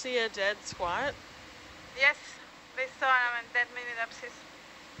watch see a dead squat? Yes, they saw a dead minidopsis.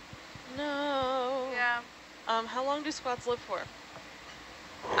 No. Yeah, How long do squats live for?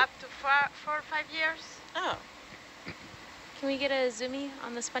 up to 4 or 5 years. Oh. Can we get a zoomie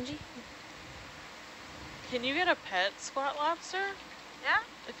on the spongy? Can you get a pet squat lobster Yeah.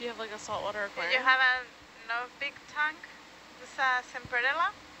 if you have like a saltwater Did aquarium? you have a big tank? It's a Semperella.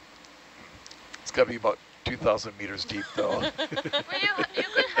 It's got to be about 2,000 meters deep, though. Well, you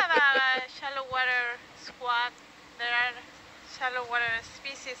could have a shallow water squat. There are shallow water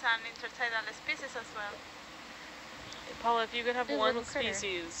species and intertidal species as well. Paula, if you could have A one little critter.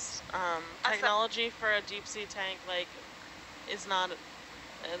 species, technology for a deep sea tank like is not,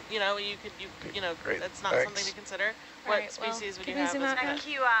 you know, you know, Great, that's not something thanks. to consider. All What right, well, species would can you we have zoom as out a now? pet?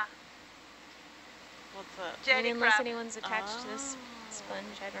 Kiwa, What's that? I jelly mean, unless crab. anyone's attached to this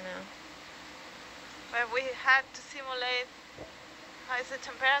sponge, I don't know. But we had to simulate how is the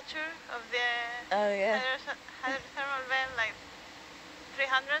temperature of the Oh, yeah. hydrothermal vent, like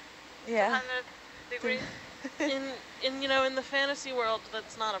 300, Yeah. 200 degrees. In you know, in the fantasy world,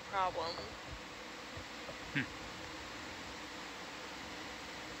 that's not a problem.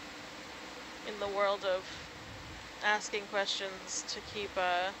 In the world of asking questions to keep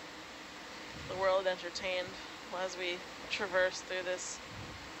the world entertained as we traverse through this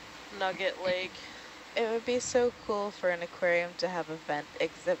nugget lake. It would be so cool for an aquarium to have a vent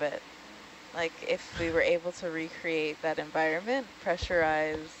exhibit. Like if we were able to recreate that environment,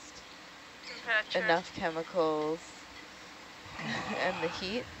 pressurized, Temperature. enough chemicals, and the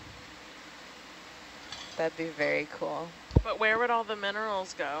heat, that'd be very cool. But where would all the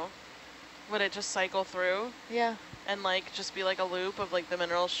minerals go? Would it just cycle through Yeah. and like just be like a loop of like the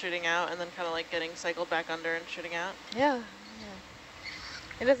minerals shooting out and then kind of like getting cycled back under and shooting out? Yeah.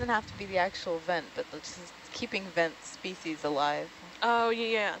 It doesn't have to be the actual vent, but just keeping vent species alive. Oh,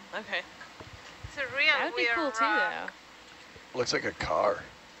 yeah, okay. It's a real That would be weird cool too, rock. though. Looks like a car.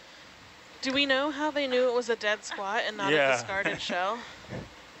 Do we know how they knew it was a dead squat and not a Yeah. discarded shell? Maybe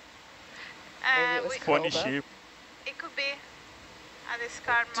it was Funny curled up. shape. It could be a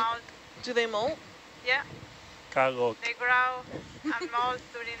discard mold. Do they molt? Yeah, Cargo. they grow and mold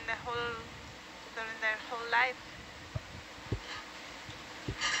during their whole life.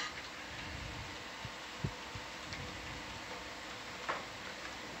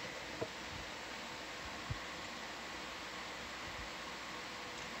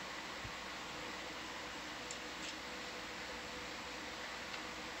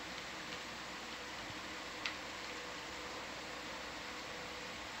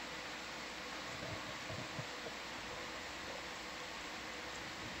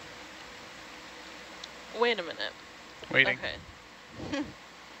 Wait a minute. Waiting. Okay.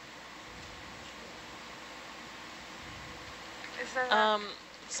 Is there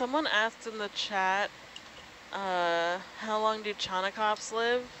Someone asked in the chat, how long do Chaunacops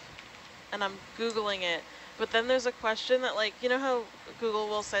live? And I'm Googling it. But then there's a question that, like, you know how Google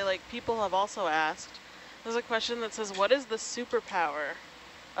will say, like, people have also asked? There's a question that says, what is the superpower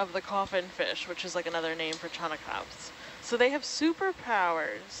of the coffin fish, which is like another name for Chaunacops? So they have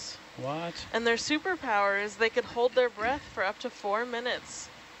superpowers. What? And their superpower is they could hold their breath for up to 4 minutes.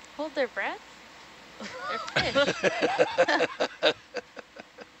 Hold their breath? They're fish.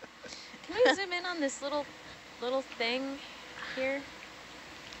 Can we zoom in on this little thing here?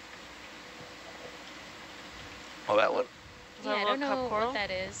 Oh, that one? Is that Yeah, a I little don't cup know coral? what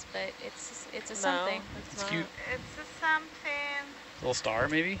that is, but it's a No, something. it's It's not. cute. It's a something. Little star,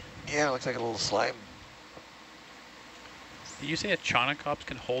 maybe? Yeah, it looks like a little slime. Did you say a chaunacops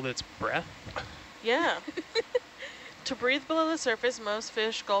can hold its breath? Yeah. To breathe below the surface, most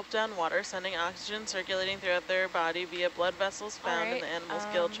fish gulp down water, sending oxygen circulating throughout their body via blood vessels found in Alright, the animal's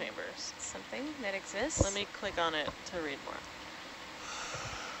gill chambers. Something that exists. Let me click on it to read more.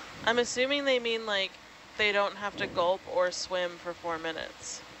 I'm assuming they mean like they don't have to gulp or swim for 4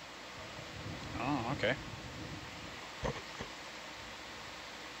 minutes. Oh, okay.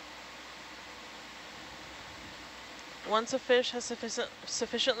 Once a fish has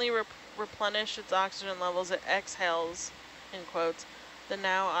sufficiently replenished its oxygen levels, it exhales, in quotes, the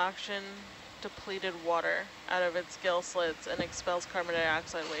now oxygen depleted water out of its gill slits and expels carbon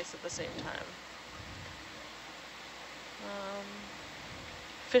dioxide waste at the same time.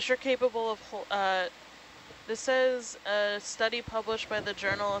 Fish are capable of, this says a study published by the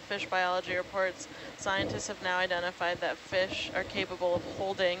Journal of Fish Biology reports scientists have now identified that fish are capable of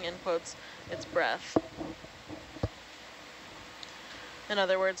holding, in quotes, its breath. In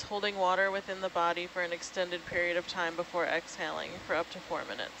other words, holding water within the body for an extended period of time before exhaling for up to 4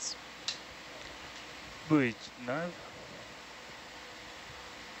 minutes. Bridge, no?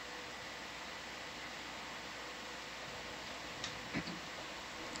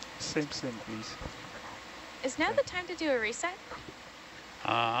 Same, please. Is now the time to do a reset?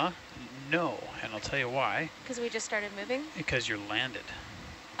 No, and I'll tell you why. Because we just started moving? Because you're landed.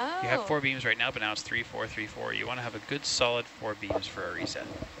 Oh. You have 4 beams right now, but now it's 3, 4, 3, 4. You want to have a good solid 4 beams for a reset.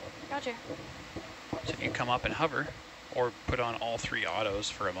 Roger. So if you come up and hover, or put on all 3 autos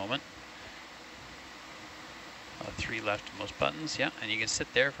for a moment. 3 left most buttons, yeah, and you can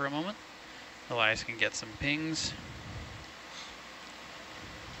sit there for a moment. Elias can get some pings.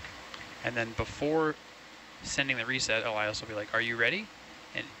 And then before sending the reset, Elias will be like, are you ready?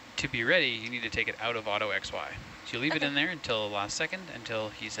 And to be ready, you need to take it out of auto XY. So you leave it in there until the last second, until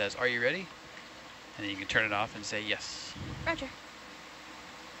he says, are you ready? And then you can turn it off and say yes. Roger.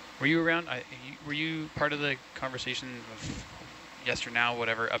 Were you around, were you part of the conversation of yes or now,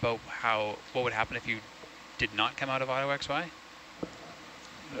 whatever, about what would happen if you did not come out of auto XY?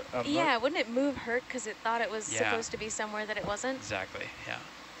 Yeah, wouldn't it move hurt because it thought it was Yeah. supposed to be somewhere that it wasn't? Exactly, yeah.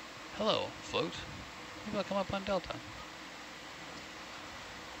 Hello, float. Maybe I'll come up on Delta.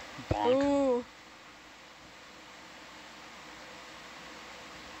 Bonk. Ooh.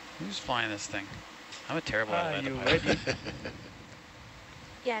 Who's flying this thing? I'm a terrible Are you pilot. ready?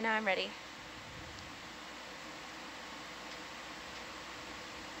 Yeah, now I'm ready.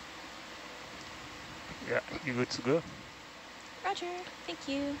 Yeah, you good to go? Roger. Thank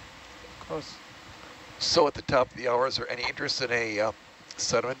you. Of course. So at the top of the hour, is there any interest in a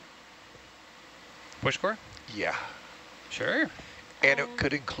sediment? Push core? Yeah. Sure. And it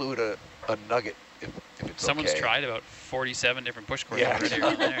could include a nugget if it's Someone's okay. tried about 47 different push cores Yeah. already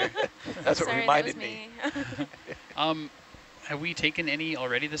around there. That's what Sorry, reminded that me. was me. Have we taken any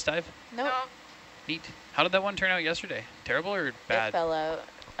already this dive? Nope. No, Neat. How did that one turn out yesterday? Terrible or bad? It fell out.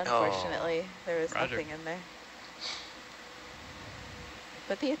 Unfortunately, there was Roger. nothing in there.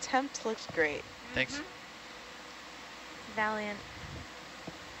 But the attempt looked great. Thanks. Valiant.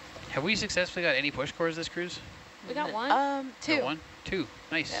 Have we successfully got any push cores this cruise? We got one? 2. Got 1? 2.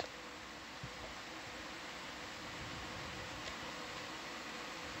 Nice. Yep.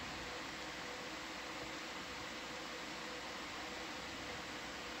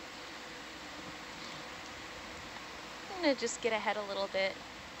 I'm going to just get ahead a little bit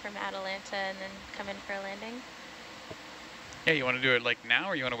from Atalanta and then come in for a landing. Yeah, you want to do it like now,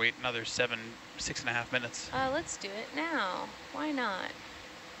 or you want to wait another 6.5 minutes? Let's do it now. Why not?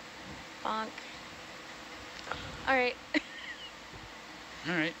 Bonk. All right.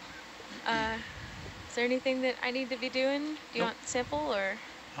 All right. Is there anything that I need to be doing? Do you Nope. want sample or?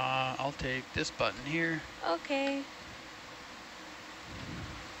 I'll take this button here. Okay.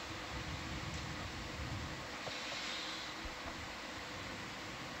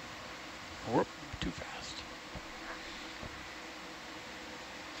 Whoop, too fast.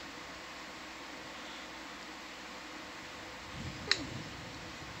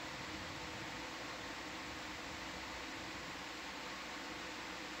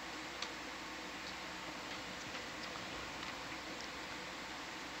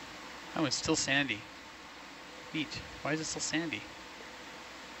 Oh, it's still sandy. Neat. Why is it still sandy?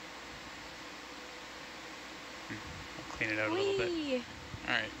 I'll clean it out a little bit. Whee!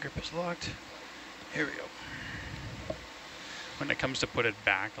 All right, grip is locked. Here we go. When it comes to put it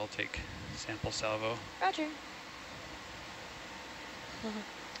back, I'll take sample salvo. Roger.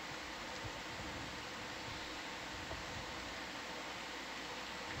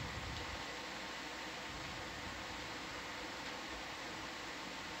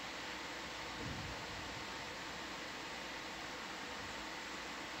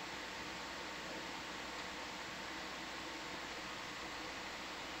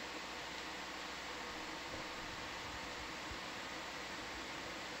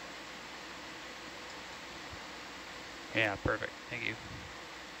 Yeah, perfect. Thank you.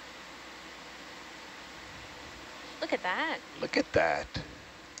 Look at that. Look at that.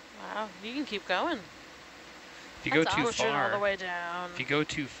 Wow, you can keep going. If you go That's too Push it all the far, way down. if you go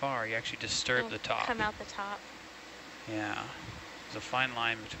too far, you actually disturb the top. Come out the top. Yeah. There's a fine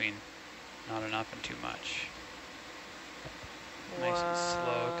line between not enough and too much. Nice and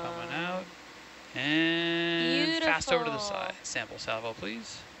slow coming out. And fast over to the side. Sample salvo,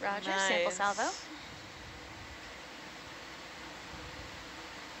 please. Roger, Nice. sample salvo.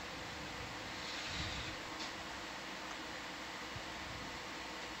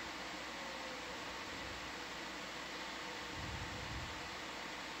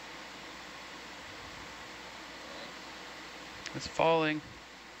 It's falling.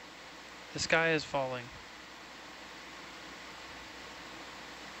 The sky is falling.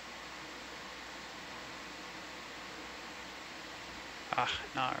 Ah,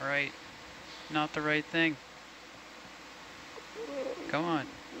 not right. Not the right thing. Come on.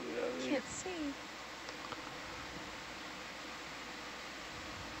 Can't see.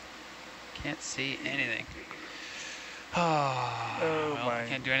 Can't see anything. Ah, Oh well, my.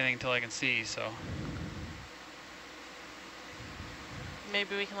 can't do anything until I can see, so.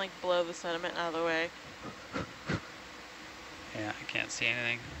 Maybe we can like blow the sediment out of the way. Yeah, I can't see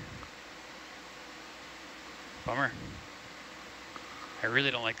anything. Bummer. I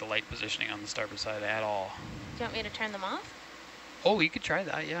really don't like the light positioning on the starboard side at all. Do you want me to turn them off? Oh, you could try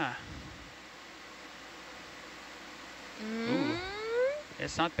that, yeah. Ooh.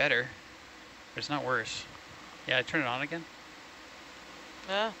 It's not better, but it's not worse. Yeah, turn it on again.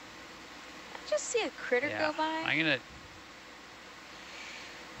 Yeah. I just see a critter go by. I'm gonna.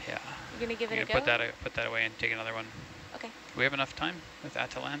 Yeah. You're gonna give I'm it a gonna go? put that away and take another one. Okay. Do we have enough time with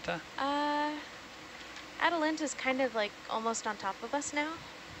Atalanta? Atalanta's kind of like almost on top of us now.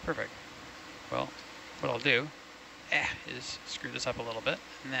 Perfect. Well, what I'll do is screw this up a little bit,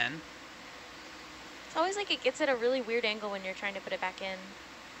 and then It's always like it gets at a really weird angle when you're trying to put it back in.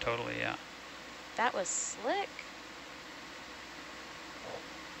 totally, yeah. That was slick.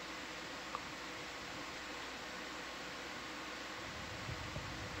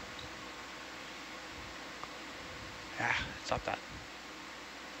 Stop that.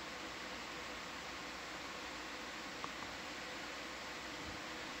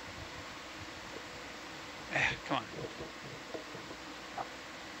 Come on.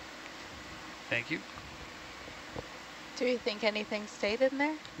 Thank you. Do you think anything stayed in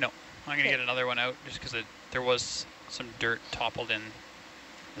there? No, I'm gonna get another one out just because there was some dirt toppled in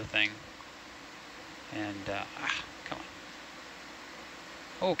the thing. And, come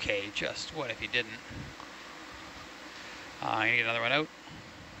on. Okay, just what if you didn't? I'm gonna get another one out.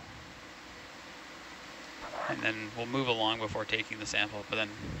 And then we'll move along before taking the sample, but then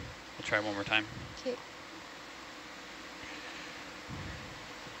we'll try one more time. Okay.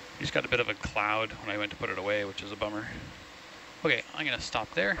 We just got a bit of a cloud when I went to put it away, which is a bummer. Okay, I'm gonna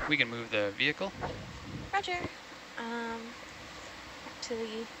stop there. We can move the vehicle. Roger. Back to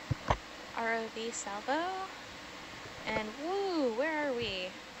the ROV salvo. And woo, where are we?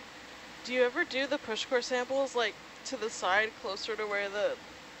 Do you ever do the push core samples like to the side, closer to where the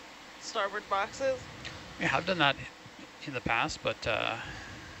starboard box is? Yeah, I've done that in the past, but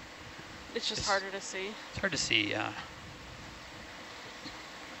It's just harder to see. it's hard to see, yeah.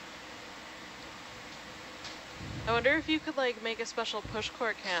 I wonder if you could like make a special push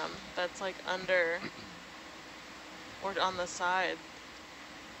core cam that's like under or on the side.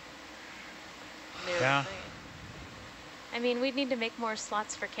 Near Yeah. the thing. I mean, we'd need to make more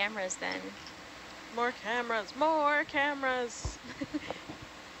slots for cameras then. More cameras, more cameras.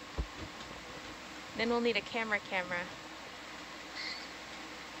 Then we'll need a camera.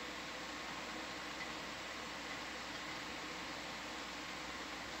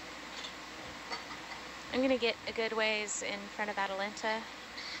 I'm gonna get a good ways in front of Atalanta.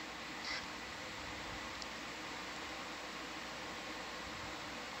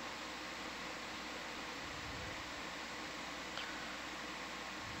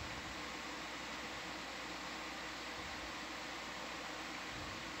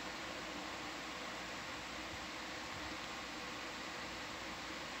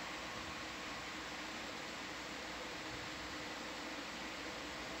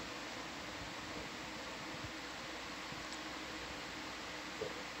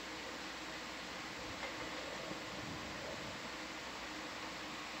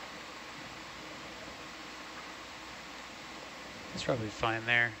 It's probably fine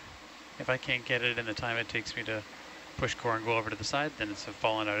there. If I can't get it in the time it takes me to push core and go over to the side, then it's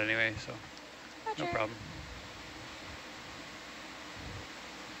fallen out anyway, so Roger. no problem.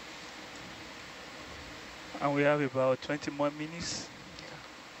 And we have about 20 more minutes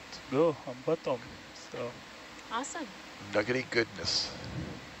to go on bottom. So Awesome. Nuggety goodness.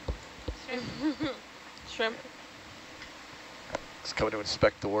 Shrimp. It's coming to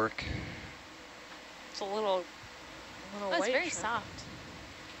inspect the work. It's a little Oh, it's white very shrimp. soft.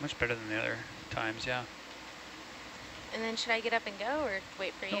 Much better than the other times, yeah. And then should I get up and go or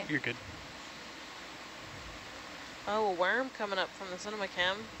wait for No, you? you're good. Oh, a worm coming up from the cinema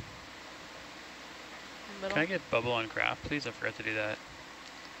cam. Middle. Can I get bubble on craft, please? I forgot to do that.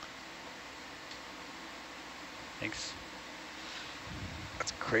 Thanks.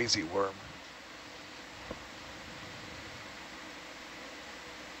 That's a crazy worm.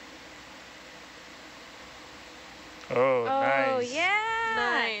 oh, Oh, nice. yeah.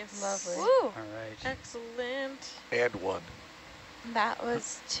 Nice. Lovely. Woo. All right. Excellent. And one. That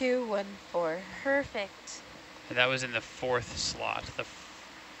was 214. Perfect. And that was in the 4th slot, the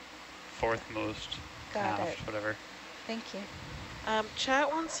fourth most Got aft, it. whatever. Thank you.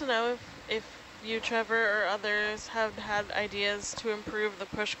 Chat wants to know if you, Trevor, or others have had ideas to improve the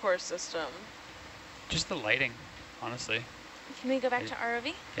push course system. Just the lighting, honestly. Can we go back to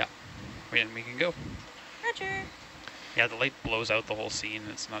ROV? Yeah. We can go. Roger. Yeah, the light blows out the whole scene.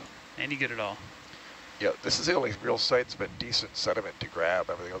 It's not any good at all. Yeah, this is the only real site that's been decent sediment to grab.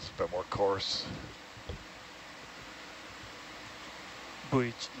 Everything else has been more coarse.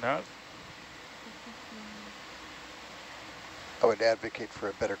 Bridge nav. I would advocate for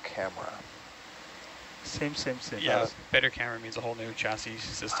a better camera. Same. Yeah, better camera means a whole new chassis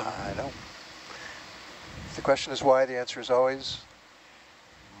system. I know. If the question is why, the answer is always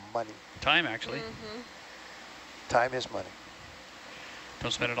money. Time, actually. Mm-hmm. Time is money.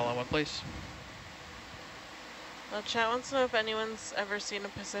 Don't spend it all in one place. Well, chat wants to know if anyone's ever seen a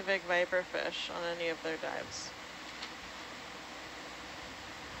Pacific viper fish on any of their dives.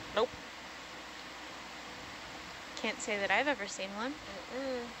 Nope. Can't say that I've ever seen one.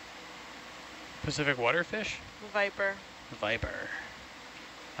 Mm-mm. Pacific waterfish? Viper. Viper.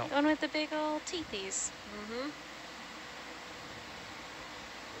 Oh. The one with the big old teethies. Mm-hmm.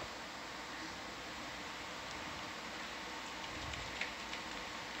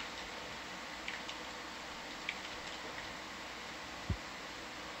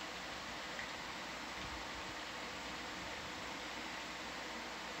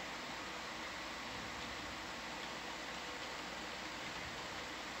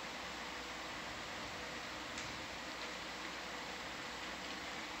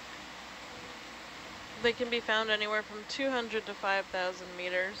 They can be found anywhere from 200 to 5,000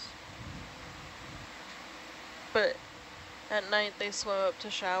 meters. But at night they swim up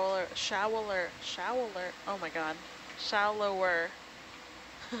to shallower, oh my god, shallower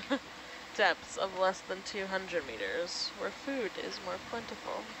depths of less than 200 meters, where food is more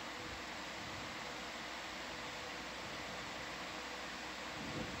plentiful.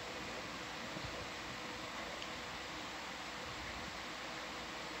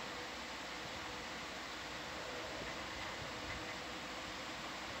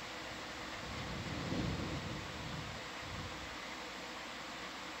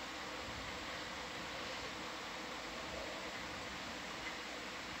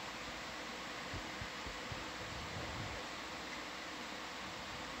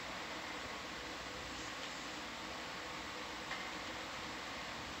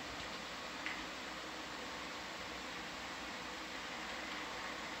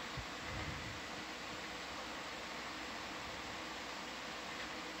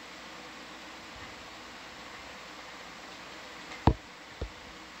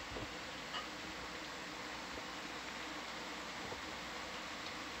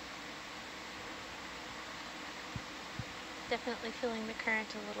 Definitely feeling the current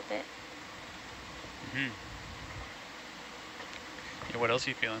a little bit. Mm-hmm. Yeah, what else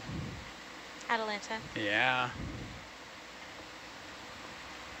are you feeling? Atalanta. Yeah.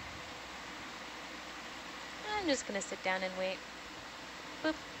 I'm just gonna sit down and wait.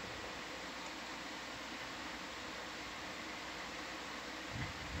 Boop.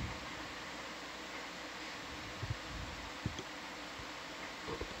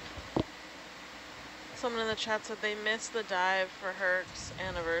 Someone in the chat said they missed the dive for Herc's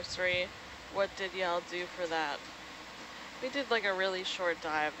anniversary. What did y'all do for that? We did like a really short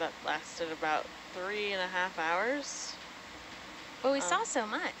dive that lasted about 3.5 hours. Well, we saw so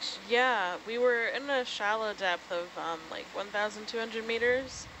much. Yeah, we were in a shallow depth of like 1,200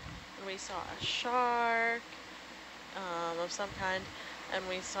 meters, and we saw a shark of some kind, and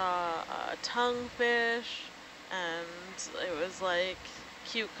we saw a tonguefish, and it was like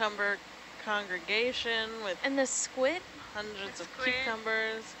cucumber congregation with And the squid? hundreds The of squid.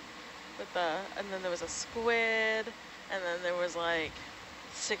 cucumbers. with and then there was a squid, and then there was like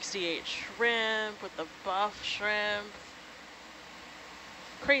 68 shrimp with the buff shrimp.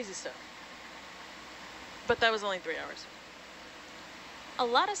 Crazy stuff. But that was only 3 hours. A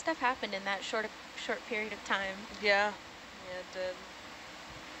lot of stuff happened in that short period of time. Yeah. Yeah, it did.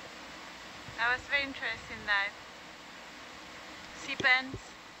 That was very interesting, that sea pens.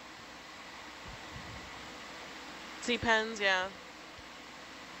 Sea pens, yeah.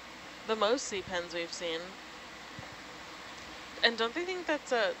 The most sea pens we've seen. And don't they think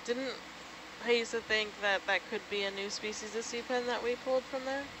that's didn't Haisa think that that could be a new species of sea pen that we pulled from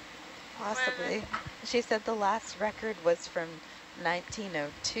there? Possibly. She said the last record was from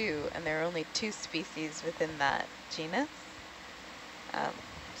 1902, and there are only 2 species within that genus.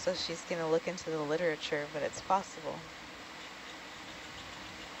 So she's going to look into the literature, but it's possible.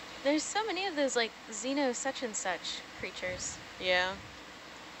 There's so many of those like xeno such and such creatures. Yeah.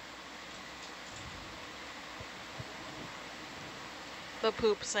 The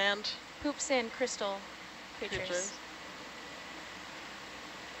poop sand. Poop sand crystal creatures.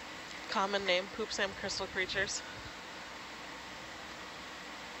 Common name, poop sand crystal creatures.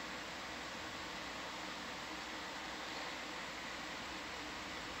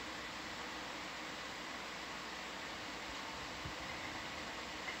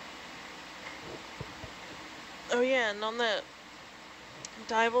 Oh yeah, and on the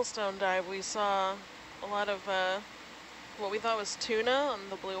Divalstone dive we saw a lot of what we thought was tuna on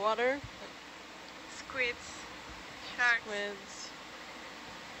the blue water. Squids, sharks. Squids.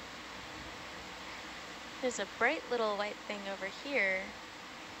 There's a bright little white thing over here.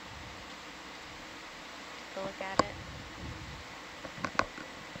 Take a look at it.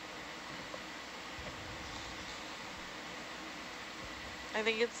 I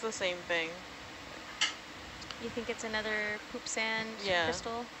think it's the same thing. You think it's another poop sand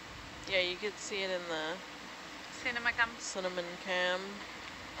crystal? Yeah, you could see it in the Cinema cam. cinnamon cam.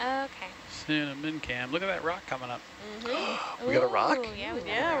 Okay. Cinnamon cam. Look at that rock coming up. Mm-hmm. We got a rock? Ooh, yeah, we got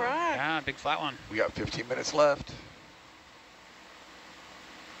Yeah, a rock. rock. Yeah, big flat one. We got 15 minutes left.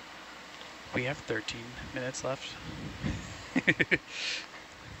 We have 13 minutes left.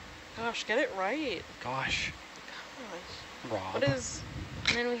 Gosh, get it right. Gosh. Gosh. Rob. What is...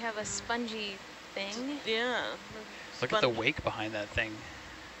 And then we have a spongy thing. Yeah. Look at the wake behind that thing.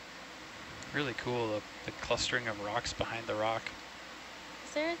 Really cool, the clustering of rocks behind the rock.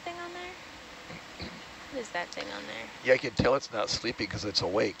 Is there a thing on there? What is that thing on there? Yeah, I can tell it's not sleeping because it's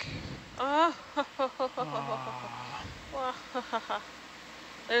awake. Oh. Ah.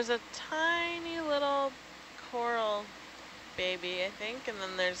 There's a tiny little coral baby, I think, and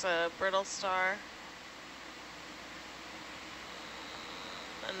then there's a brittle star.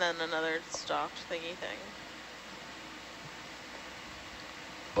 And then another stalked thingy thing.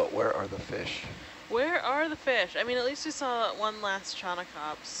 But where are the fish? Where are the fish? I mean, at least we saw one last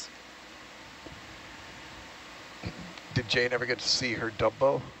Chaunacops. Did Jane ever get to see her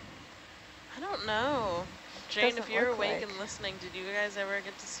Dumbo? I don't know. Jane, if Doesn't you're look awake like. and listening, did you guys ever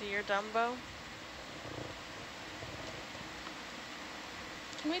get to see your Dumbo?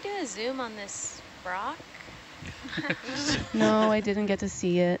 Can we do a zoom on this rock? No, I didn't get to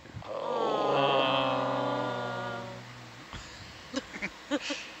see it.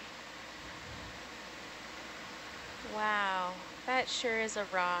 Wow, that sure is a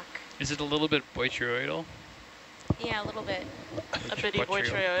rock. Is it a little bit botryoidal? Yeah, a little bit. A bitty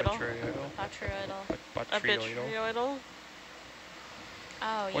botryoidal. Botryoidal. A vitrioidal.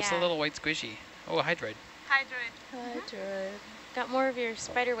 Oh, yeah. What's the little white squishy? Oh, a hydroid. Hydroid. Got more of your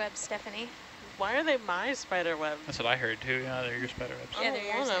spider webs, Stephanie. Why are they my spider webs? That's what I heard too. Yeah, they're your spider webs. I Yeah, don't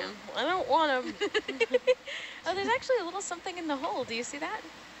they're want yours them. I don't want them. Oh, there's actually a little something in the hole. Do you see that?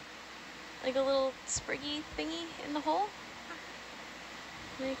 Like a little spriggy thingy in the hole?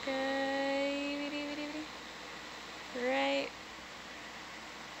 Like right.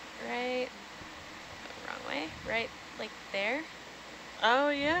 Wrong way. Right, like there. Oh,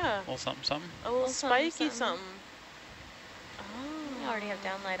 yeah. A little something, something. A little Little something, spiky something. something. I Oh. already have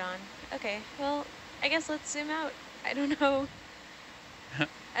downlight on. Okay, well, I guess let's zoom out. I don't know.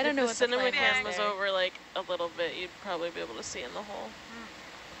 I don't know what If the the cinema plan cam was was there. over like a little bit, you'd probably be able to see in the hole.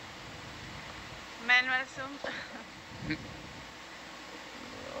 Manual zoom. A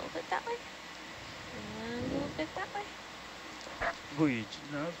little bit that way. A little bit that way. Voyage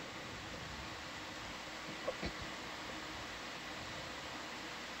nav.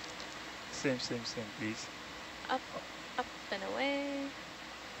 Same, please. Up and away.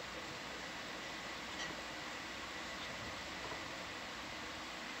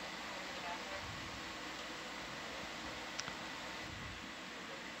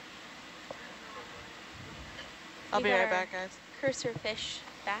 I'll Leave be right our back, guys. Cursor fish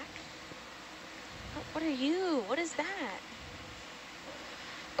back. Oh, what are you? What is that?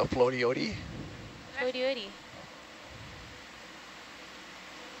 A floaty-oty? Floaty-oty.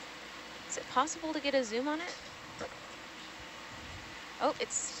 Is it possible to get a zoom on it? Oh,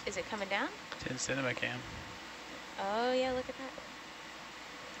 is it coming down? It's in cinema cam. Oh yeah, look at that.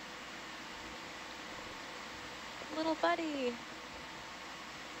 Little buddy.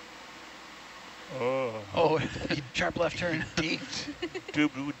 Oh. Oh, sharp left turn. Deeked.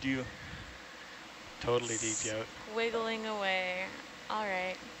 Dribble with you. Totally deeped you out. Wiggling away. All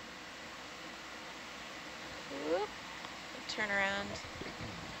right. Whoop. Turn around.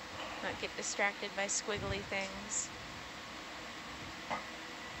 Not get distracted by squiggly things.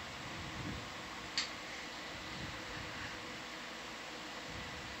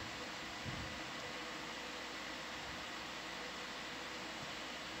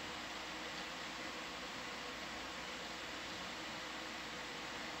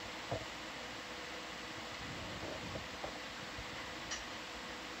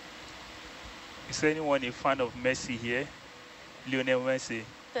 Is anyone a fan of Messi here? Lionel Messi?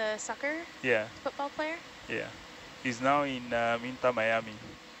 The soccer Yeah, football player? yeah. He's now in Inter Miami,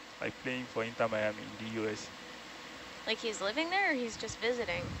 like playing for Inter Miami in the US. Like he's living there or he's just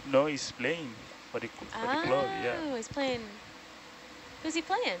visiting? No, he's playing for the club, yeah. Oh, he's playing. Who's he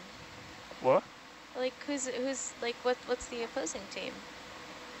playing? What? Like who's like what's the opposing team?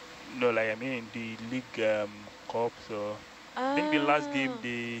 No, like I mean the league cup, so I think the last game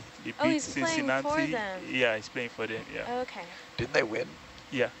they beat he's Cincinnati. playing for them. Yeah, he's playing for them, yeah. Okay. Didn't they win?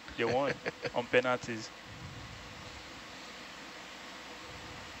 Yeah, they won on penalties.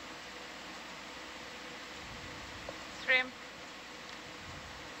 Shrimp.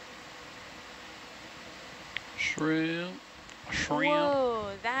 Shrimp. Shrimp.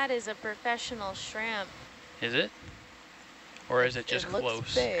 Whoa, that is a professional shrimp. Is it? Or is it just It looks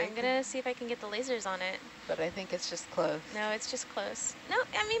close? big, I'm gonna see if I can get the lasers on it. but I think it's just close. No, it's just close. No,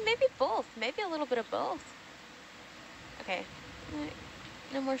 I mean maybe both. Maybe a little bit of both. Okay.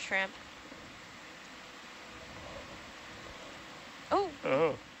 No more shrimp. Oh,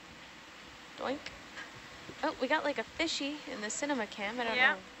 Oh, doink. Oh, we got like a fishy in the cinema cam. I don't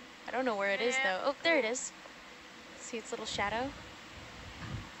Yeah. know. I don't know where it is Yeah. though. Oh, there it is. See its little shadow.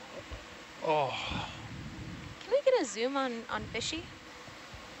 Oh, Can we get a zoom on fishy?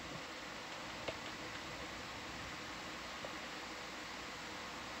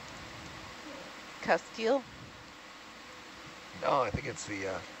 Castile? No, I think it's the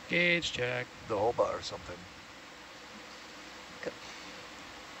gauge check. Hoba or something.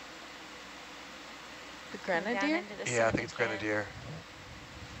 The Down grenadier? into the Yeah, I cinema think it's cam. Grenadier.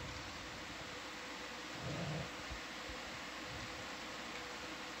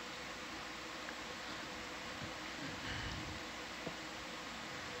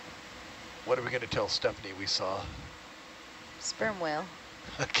 What are we going to tell Stephanie we saw? Sperm whale.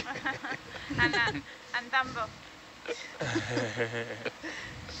 Okay. and Dumbo.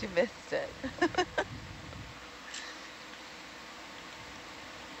 She missed it.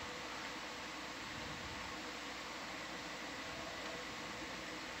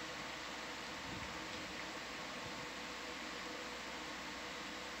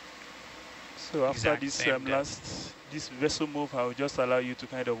 so after Exact this same this vessel move, I'll just allow you to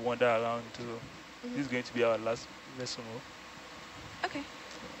kind of wander around to. Mhm. This is going to be our last vessel move. Okay.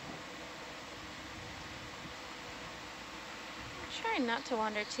 Trying not to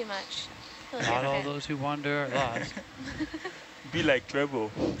wander too much. Feel like Not I'm all gonna- those who wander are lost. Be like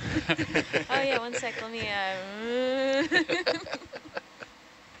Treble. Oh yeah, one sec. Let me.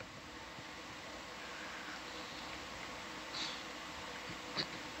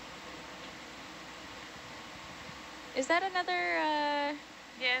 Is that another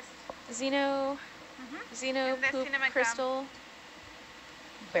Yes. Xeno Xeno In the poop cinema cam. crystal?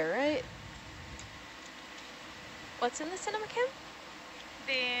 Barite? What's in the cinema cam?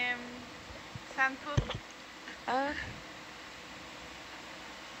 The sand poop. Let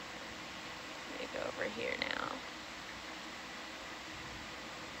me go over here now.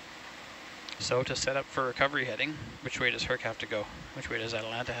 So to set up for recovery heading, which way does Herc have to go? Which way does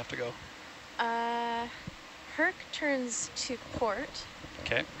Atalanta have to go? Herc turns to port.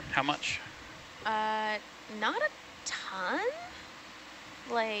 Okay, how much? Not a ton.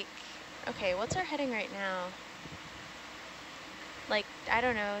 Like, okay, what's our heading right now? Like, I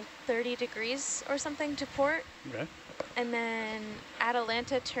don't know, 30 degrees or something to port. Okay. And then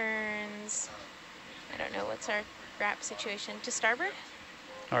Atalanta turns, I don't know, what's our wrap situation? To starboard,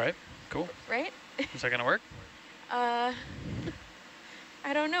 All right, cool. right? Is that gonna work? I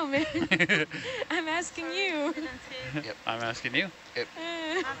I don't know, man. I'm asking you. Didn't see it. Yep. I'm asking you.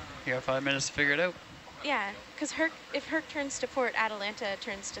 You got 5 minutes to figure it out. Yeah, because if Herc turns to port, Atalanta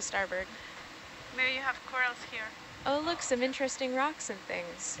turns to starboard. Maybe you have corals here. Oh, look, some interesting rocks and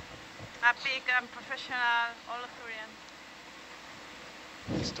things. A big professional Holothurian.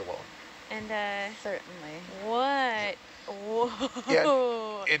 Still on. And, Certainly. what? Whoa.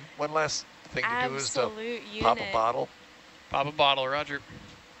 Yeah, and one last thing to do is to Absolute unit. pop a bottle. Pop a bottle, Roger.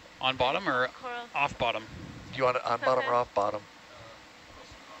 On bottom or Coral. off bottom? Do you want it on bottom or off bottom?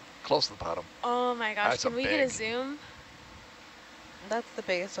 Close to the bottom. Oh my gosh, That's can a we get a big- zoom? That's the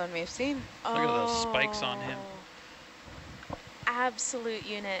biggest one we've seen. Look at those spikes on him. Absolute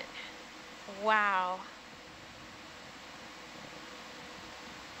unit. Wow.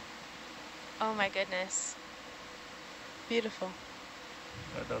 Oh my goodness. Beautiful.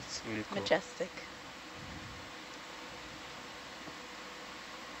 That's really cool. Majestic.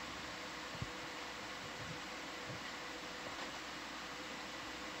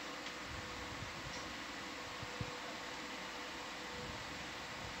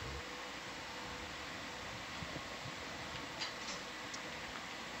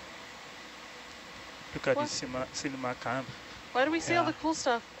 Look at What? this cinema camp. Why do we see all Yeah. the cool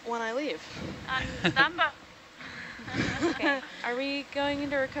stuff when I leave? And Dumbo. Okay, are we going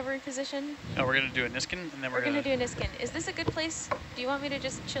into recovery position? No, we're going to do a Niskin, and then We're gonna do a Niskin. Is this a good place? Do you want me to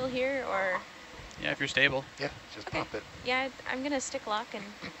just chill here, or? Yeah, if you're stable. Yeah, just Okay. pop it. Yeah, I'm gonna stick lock and.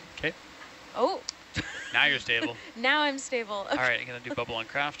 Okay. Oh, Now you're stable. now I'm stable. Okay. All right, I'm going to do bubble on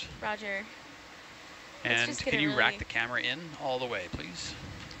craft. Roger. Let's And just get can it you rack really- the camera in all the way, please?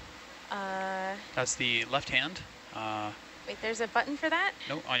 That's the left hand. Wait, there's a button for that?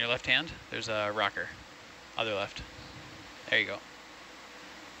 No, on your left hand, there's a rocker. Other left. There you go.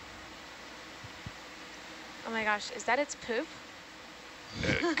 Oh my gosh, is that its poop?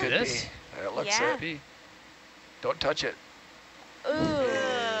 It could This? be. It looks Yeah. it. Be. Don't touch it. Ooh.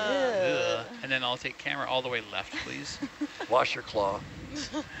 Ugh. And then I'll take camera all the way left, please. Wash your claw.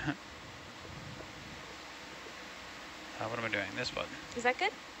 What am I doing? This button. Is that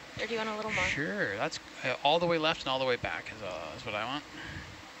good? Or do you want a little more? Sure, that's all the way left and all the way back is what I want.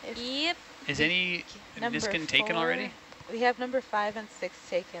 Yep. Is any Number Niskin taken 4. already? We have number 5 and 6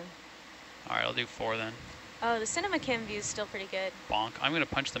 taken. All right, I'll do 4 then. Oh, the cinema cam view is still pretty good. Bonk. I'm going to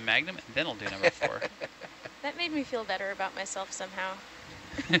punch the Magnum and then I'll do number 4. That made me feel better about myself somehow.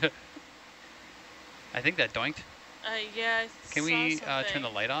 I think that doinked. Yeah, I Can saw we turn something. the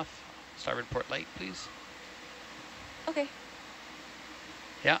light off? Starboard port light, please. Okay.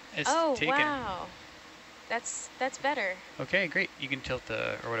 Yeah, it's Oh, taken. wow. That's better. Okay, great. You can tilt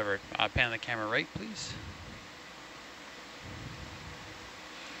the, or whatever, pan the camera right, please.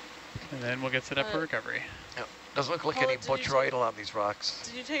 And then we'll get set up for recovery. Yep. Doesn't look like Paula, any did you botrytis on these rocks.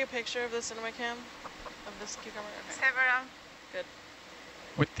 Did you take a picture of the cinema cam? Of this cucumber? Okay. Several. Good.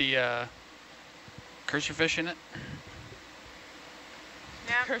 With the cursor fish in it.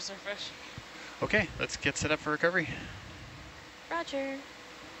 Yeah. Cursor fish. Okay, let's get set up for recovery. Roger.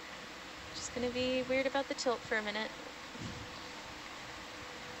 Just gonna be weird about the tilt for a minute.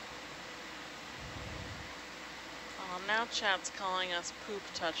 Oh, now chat's calling us poop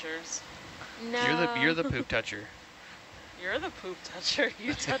touchers. No. You're the poop toucher. You're the poop toucher.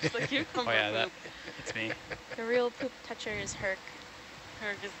 You touch the cucumber Oh yeah, poop. it's me. The real poop toucher is Herc.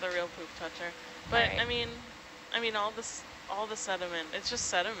 Herc is the real poop toucher. But Alright. I mean all the sediment. It's just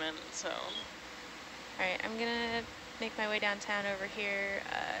sediment, so. All right, I'm gonna make my way downtown over here.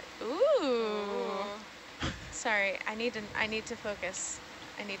 Ooh. Sorry, I need to focus.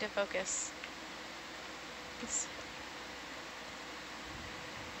 I need to focus.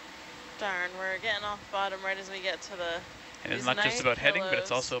 Darn, we're getting off bottom right as we get to the. And it's these not just nice about heading, but it's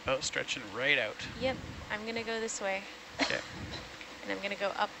pillows. also about stretching right out. Yep, I'm gonna go this way, Okay. and I'm gonna go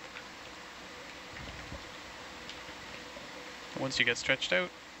up. Once you get stretched out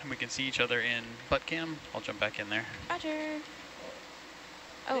and we can see each other in butt cam, I'll jump back in there. Roger.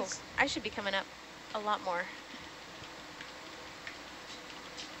 Oh, These- I should be coming up a lot more.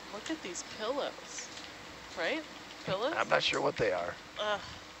 Look at these pillows. Right? Pillows? I'm not sure what they are. Ugh.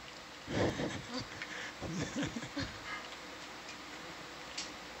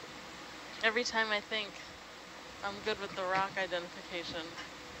 Every time I think I'm good with the rock identification.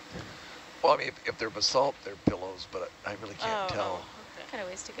 Well, I mean, if they're basalt, they're pillows, but I really can't Oh, tell. okay. Kind of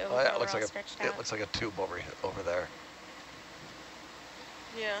ways to go. Oh, yeah, before it looks we're like all stretched it out. looks like a tube over there.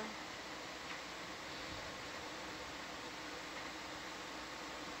 Yeah.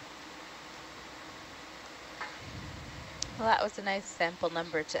 Well, that was a nice sample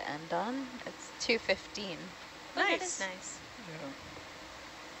number to end on. It's 215. Oh, that Nice. is nice. Yeah.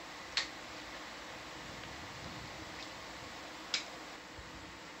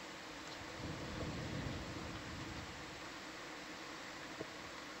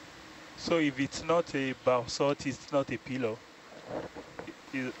 So if it's not a basalt, it's not a pillow.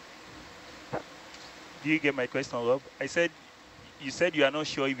 Do you get my question, Rob? I said, you said you are not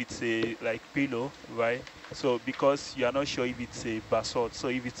sure if it's a like pillow, right? So because you are not sure if it's a basalt. So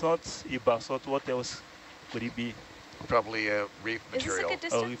if it's not a basalt, what else could it be? Probably a reef Is this a material. good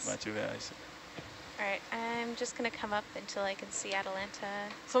distance? Oh, reef material, I see. All right, I'm just gonna come up until I can see Atalanta.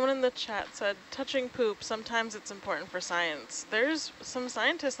 Someone in the chat said, touching poop, sometimes it's important for science. There's some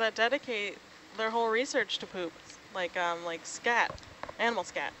scientists that dedicate their whole research to poop, like scat, animal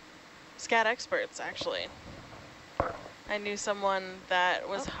scat. Scat experts, actually. I knew someone that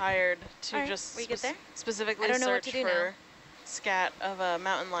was hired to just specifically search for scat of a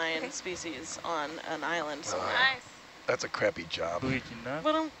mountain lion species on an island somewhere. Nice. That's a crappy job. But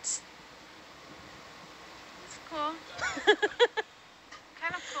it's cool.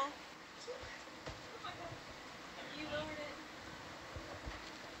 Kind of cool.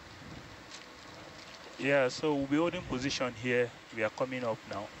 Yeah, so we'll be holding position here. We are coming up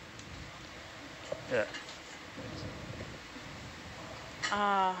now. Yeah.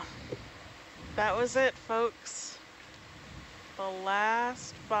 That was it, folks. The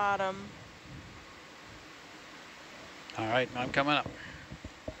last bottom. All right, I'm coming up.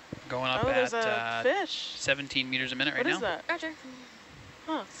 Going up there's a at fish. 17 meters a minute right now. What is that? Roger.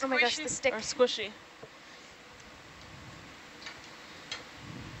 Huh. Oh my gosh, the stick. Or squishy.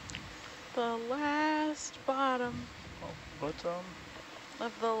 The last bottom Bottom.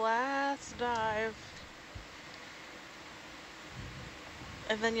 of the last dive.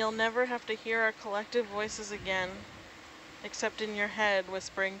 And then you'll never have to hear our collective voices again, except in your head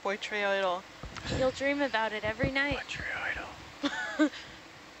whispering boitroidal. You'll dream about it every night. Boitroidal.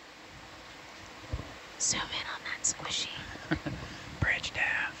 Zoom in on that squishy. Bridge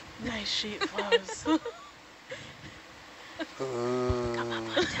nav. Nice sheet flows. Come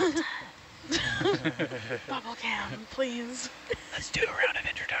up on Delta. Bubble cam, please. Let's do a round of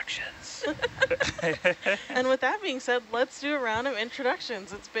introductions. And with that being said, let's do a round of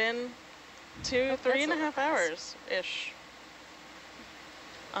introductions. It's been 3.5 hours-ish.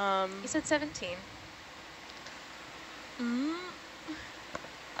 You said 17.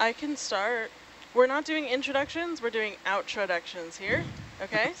 I can start. We're not doing introductions, we're doing outroductions here,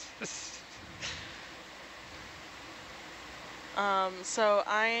 okay? So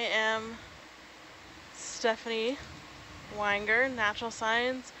I am Stephanie Weinger, natural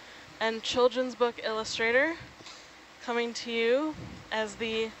science and children's book illustrator, coming to you as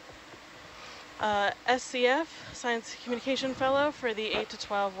the SCF, Science Communication Fellow for the 8 to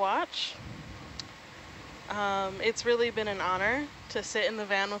 12 watch. It's really been an honor to sit in the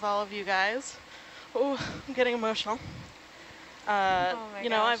van with all of you guys. Oh, I'm getting emotional. You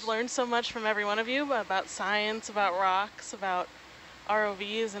know, I've learned so much from every one of you about science, about rocks, about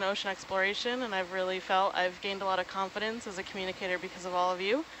ROVs and ocean exploration, and I've really felt I've gained a lot of confidence as a communicator because of all of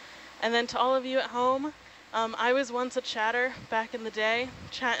you. And then to all of you at home, I was once a chatter back in the day,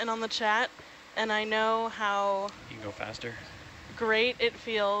 chatting on the chat, and I know how You can go faster. great it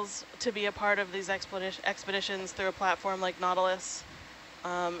feels to be a part of these expeditions through a platform like Nautilus,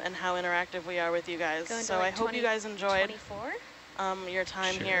 and how interactive we are with you guys. So I hope you guys enjoyed your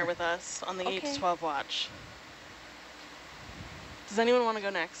time here with us on the 8 to 12 watch. Does anyone want to go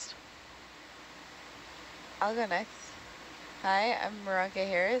next? I'll go next. Hi, I'm Maranka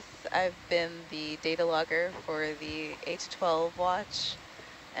Harris. I've been the data logger for the 8 to 12 watch,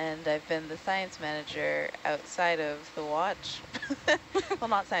 and I've been the science manager outside of the watch. Well,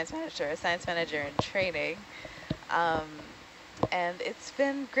 not science manager, a science manager in training. And it's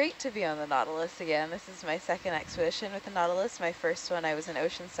been great to be on the Nautilus again. This is my second expedition with the Nautilus. My first one, I was an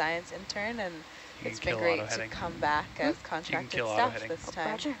ocean science intern, and it's been great to come back as contracted staff this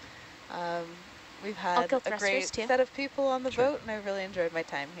time. We've had a great set of people on the boat, and I really enjoyed my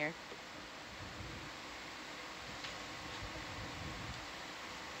time here.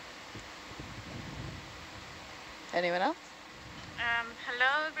 Anyone else?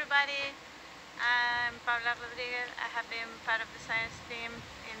 Hello, everybody. I'm Paula Rodriguez. I have been part of the science team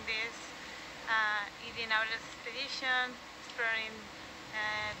in this ED Nautilus expedition, exploring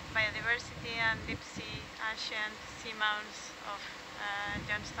biodiversity and deep sea ancient seamounts of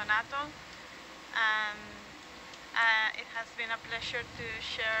Johnstone Atoll. It has been a pleasure to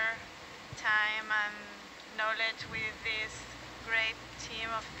share time and knowledge with this great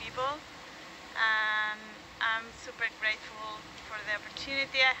team of people. And I'm super grateful for the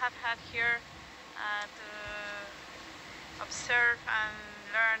opportunity I have had here to observe and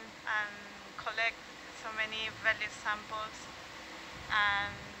learn and collect so many valuable samples.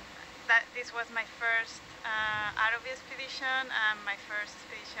 And that this was my first ROV expedition and my first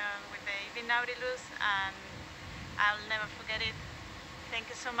expedition with the AV Nautilus, and I'll never forget it. Thank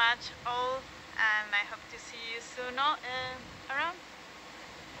you so much all, and I hope to see you soon around.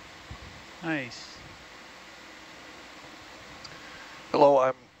 Nice. Hello,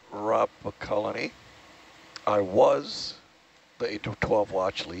 I'm Rob McCullany. I was the 8 to 12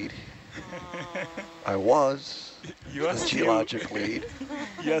 watch lead. I was the geologic lead.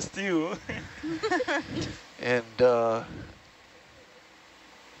 You're still. And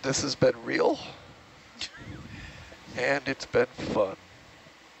this has been real. And it's been fun.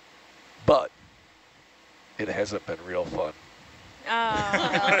 But it hasn't been real fun.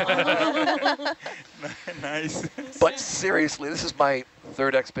 Oh. Nice. But seriously, this is my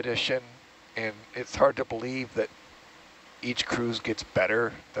third expedition, and it's hard to believe that each cruise gets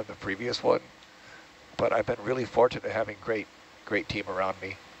better than the previous one. But I've been really fortunate having great team around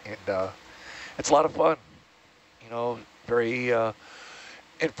me, and it's a lot of fun. You know, very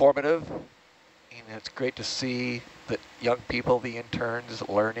informative, and it's great to see that young people, the interns,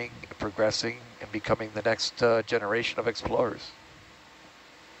 learning, and progressing, and becoming the next generation of explorers.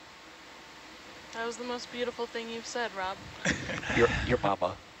 That was the most beautiful thing you've said, Rob. Your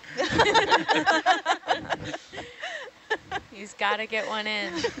mama. He's got to get one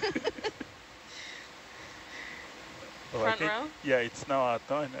in. Front row? Yeah, it's now our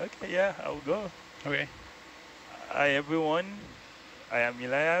turn. Okay, yeah, I'll go. Okay. Hi, everyone. I am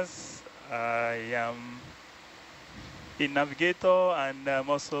Elias. I am a navigator, and I'm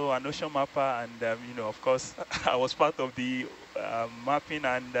also an ocean mapper, and you know, of course, I was part of the mapping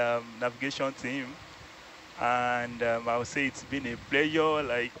and navigation team, and I would say it's been a pleasure,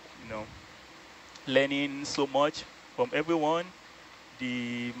 like, you know, learning so much from everyone,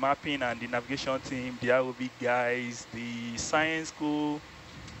 the mapping and the navigation team, the ROV guys, the science school,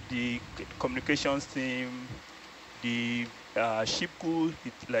 the communications team, the ship crew,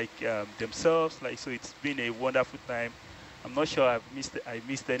 themselves, like, so it's been a wonderful time. I'm not sure I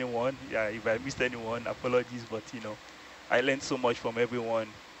missed anyone. Yeah, if I missed anyone, apologies, but you know, I learned so much from everyone.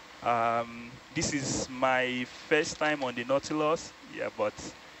 This is my first time on the Nautilus, yeah, but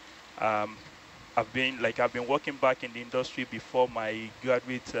I've been working back in the industry before my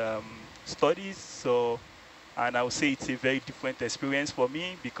graduate studies, so, and I would say it's a very different experience for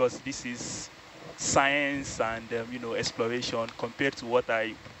me because this is science and you know, exploration compared to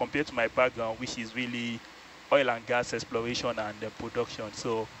my background, which is really oil and gas exploration and production.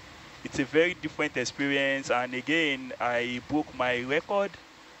 So it's a very different experience, and again, I broke my record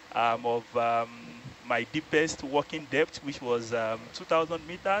of my deepest working depth, which was 2,000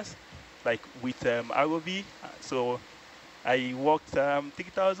 meters, like with ROV. So I walked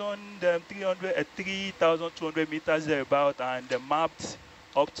 3,200 meters thereabout, and mapped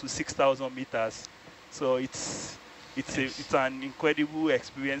up to 6,000 meters. So it's an incredible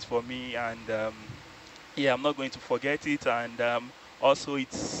experience for me, and yeah, I'm not going to forget it. And also,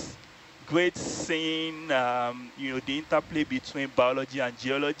 it's great seeing you know, the interplay between biology and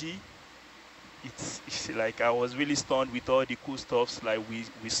geology. It's like I was really stunned with all the cool stuffs like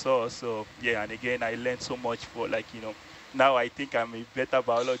we saw. So yeah, and again, I learned so much for, like, you know, now I think I'm a better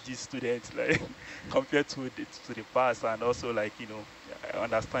biology student, like compared to the past, and also, like, you know, I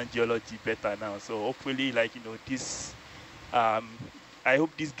understand geology better now. So hopefully, like, you know, this I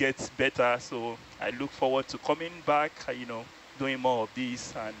hope this gets better. So I look forward to coming back, you know, doing more of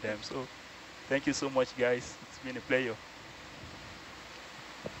this, and so thank you so much, guys. It's been a pleasure.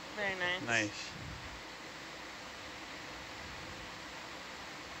 Very nice.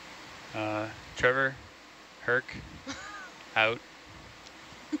 Nice. Trevor, Herc, out.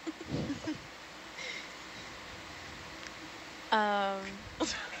 No.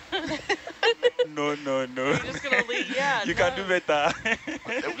 You're just gonna leave? Yeah. You can do better.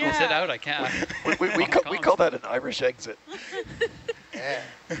 You said out, I can't. We call that an Irish exit. Yeah.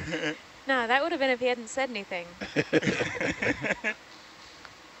 No, that would have been if he hadn't said anything.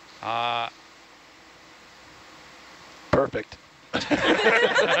 Perfect.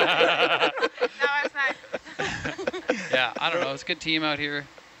 That was nice. Yeah, I don't know. It's a good team out here,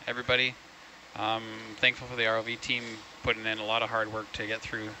 everybody. Thankful for the ROV team putting in a lot of hard work to get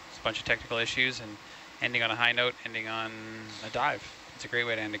through a bunch of technical issues and ending on a high note, ending on a dive. It's a great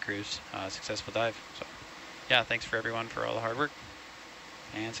way to end a cruise, successful dive. So yeah, thanks for everyone for all the hard work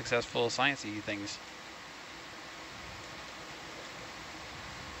and successful sciencey things.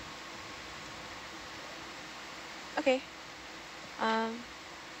 Okay.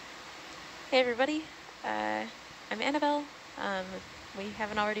 Hey everybody, I'm Annabelle. If we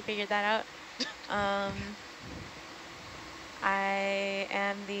haven't already figured that out. I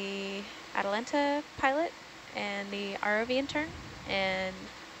am the Atalanta pilot and the ROV intern, and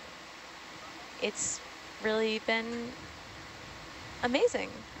it's really been amazing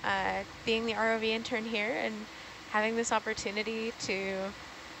being the ROV intern here and having this opportunity to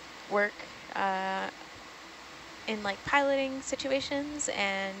work in like piloting situations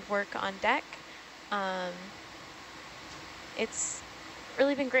and work on deck. It's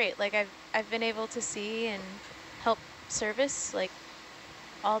really been great. Like I've been able to see and help service like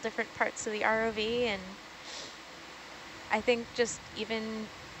all different parts of the ROV, and I think just even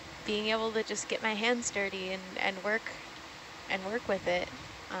being able to just get my hands dirty and work with it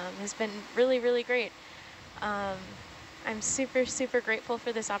has been really, really great. I'm super, super grateful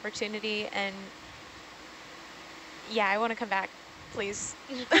for this opportunity, and yeah, I want to come back, please.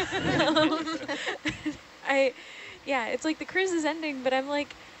 Yeah, it's like the cruise is ending, but I'm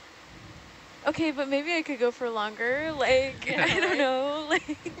like, okay, but maybe I could go for longer. Like, I don't know.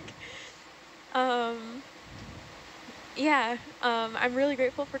 Like, yeah, I'm really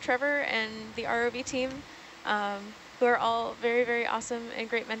grateful for Trevor and the ROV team, who are all very, very awesome and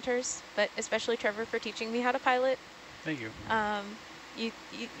great mentors, but especially Trevor for teaching me how to pilot. Thank you.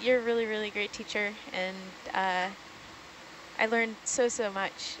 You're a really, really great teacher, and I learned so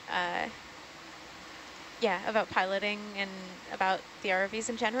much, yeah, about piloting and about the ROVs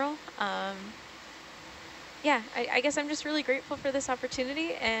in general. Yeah, I guess I'm just really grateful for this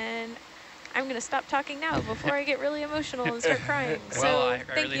opportunity, and I'm going to stop talking now before I get really emotional and start crying. Well, so I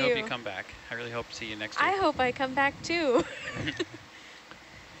really hope you come back. I really hope to see you next year. I hope I come back too.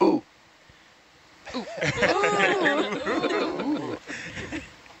 Ooh. Ooh. Ooh.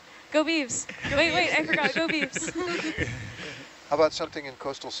 Go Beavs. Wait, I forgot. Go Beavs. How about something in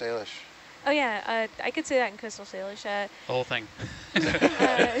Coastal Salish? Oh yeah, I could say that in Coastal Salish. The whole thing.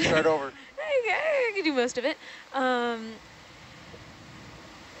 Start over. I could do most of it.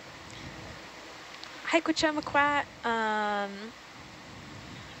 Haikwachamaquat,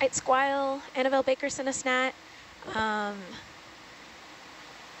 Ait Squile, Annabelle Bakerson Asnat,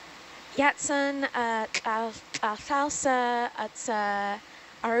 Yatsun, Thalsa, it's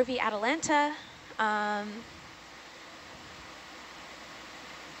ROV Atalanta,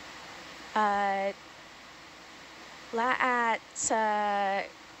 Laat,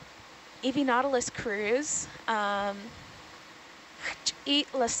 EV Nautilus Cruise,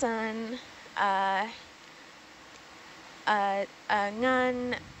 Eat Lasun,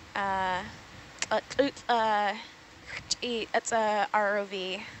 Ngun, it's a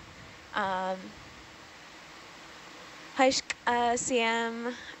ROV. Haishk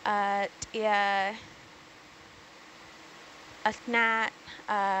CM, Tia, Athnat,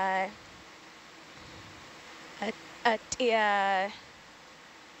 Tia,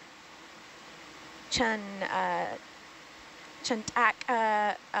 Chun, Chuntak,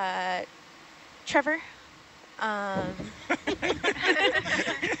 Trevor.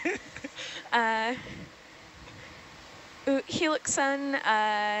 Helixson,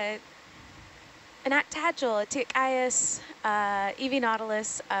 Anat Tagil, Atik Ias, EV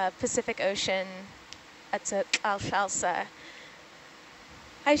Nautilus, Pacific Ocean, Atuk Alfalsa,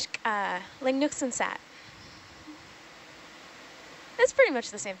 Haishk, Lingnuxen Sat. It's pretty much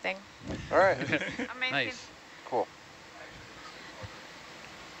the same thing. All right. Amazing. Nice. Cool.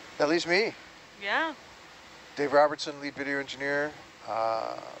 That leaves me. Yeah. Dave Robertson, lead video engineer.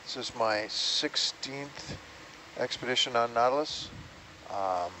 This is my 16th expedition on Nautilus.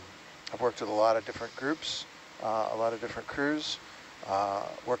 I've worked with a lot of different groups, a lot of different crews,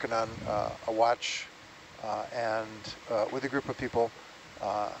 working on a watch and with a group of people.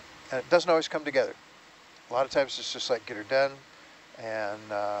 And it doesn't always come together. A lot of times it's just like get her done, and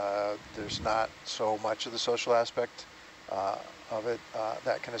there's not so much of the social aspect of it,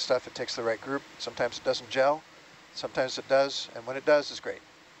 that kind of stuff. It takes the right group. Sometimes it doesn't gel, sometimes it does, and when it does, it's great.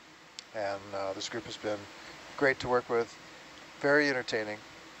 And this group has been great to work with, very entertaining,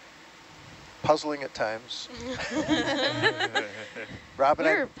 puzzling at times. Rob and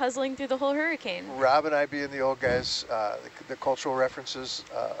We're puzzling through the whole hurricane. Rob and I, being the old guys, the cultural references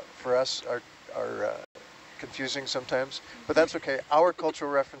for us are confusing sometimes, but that's okay. Our cultural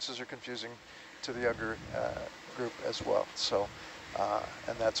references are confusing to the younger group as well, so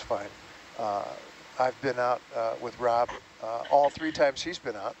and that's fine. I've been out with Rob all 3 times he's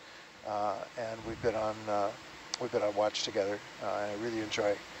been out, and we've been on watch together. I really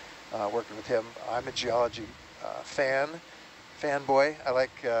enjoy working with him. I'm a geology fanboy. I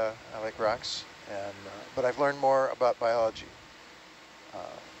like rocks, and but I've learned more about biology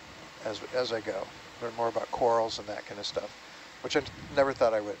as I go. Learn more about corals and that kind of stuff, which I never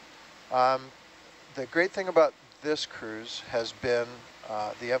thought I would. The great thing about this cruise has been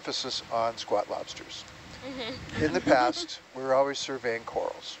the emphasis on squat lobsters. In the past, we were always surveying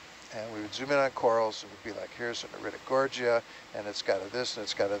corals. And we would zoom in on corals and we'd be like, here's an Iridogorgia, and it's got a this and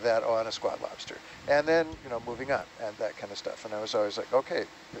it's got a that, oh, and a squat lobster. And then, you know, moving on and that kind of stuff. And I was always like, okay,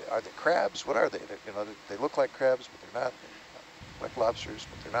 are they crabs? What are they? You know, they look like crabs, but they're not. Like lobsters,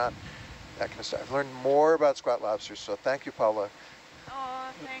 but they're not. That kind of stuff. I've learned more about squat lobsters, so thank you, Paula. Oh,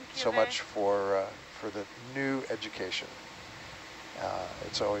 thank you so much for the new education.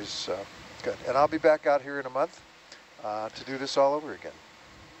 It's always good. And I'll be back out here in a month to do this all over again.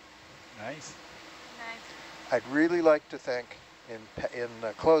 Nice. Nice. I'd really like to thank, in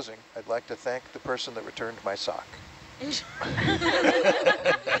closing, I'd like to thank the person that returned my sock.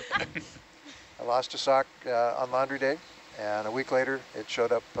 I lost a sock on laundry day, and a week later it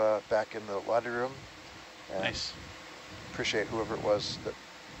showed up back in the laundry room. Nice. Appreciate whoever it was that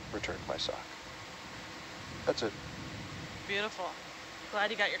returned my sock. That's it. Beautiful. Glad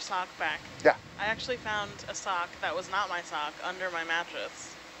you got your sock back. Yeah. I actually found a sock that was not my sock under my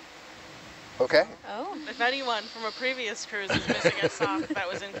mattress. Okay. Oh. If anyone from a previous cruise is missing a sock that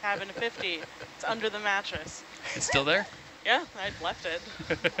was in cabin 50, it's under the mattress. It's still there? Yeah, I left it.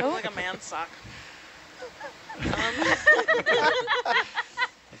 It was like a man's sock.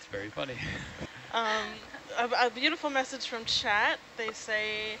 That's very funny. A beautiful message from chat. They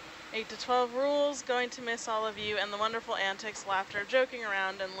say 8 to 12 rules, going to miss all of you, and the wonderful antics, laughter, joking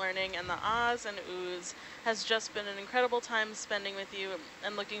around, and learning, and the ahs and oohs. Has just been an incredible time spending with you,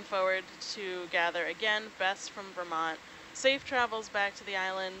 and looking forward to gather again. Best from Vermont. Safe travels back to the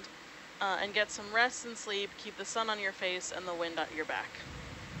island, and get some rest and sleep. Keep the sun on your face and the wind at your back.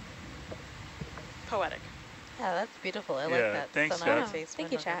 Poetic. Yeah, that's beautiful. I Yeah, like that. thanks, sun on your Chat. face,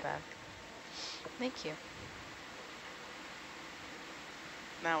 Thank wind you, on your Chat. back. Thank you.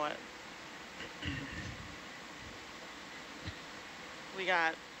 Now what? We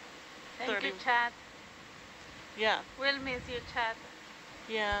got Thank 30. you, Chad. Yeah. We'll miss you, Chad.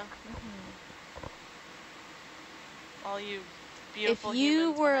 Yeah. All you beautiful If you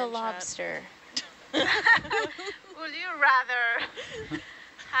humans were a behind chat. lobster, Would you rather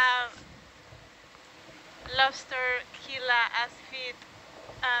have lobster killa as feet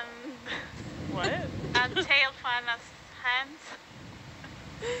and What? and tail fan as hands?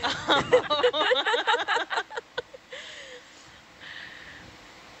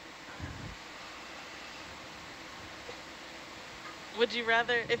 Would you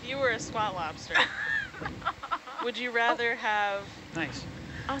rather, if you were a squat lobster, would you rather have Nice.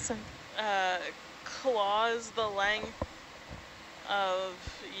 awesome. claws the length of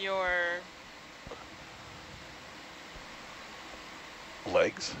your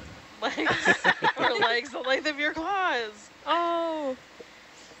Legs? legs, or legs the length of your claws? Oh,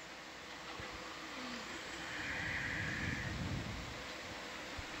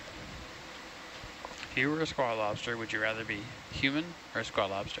 If you were a squat lobster, would you rather be human or a squat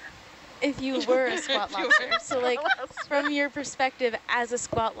lobster? if you were a squat If you were lobster. a So like squat lobster. from your perspective as a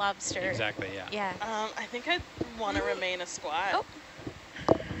squat lobster. Exactly, yeah. Yeah. I think I'd want to remain a squat. Oh.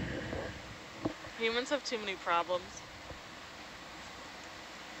 Humans have too many problems.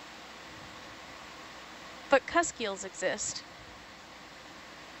 But cusk eels exist.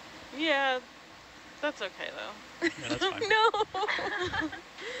 Yeah, that's okay though. Yeah, that's fine. No.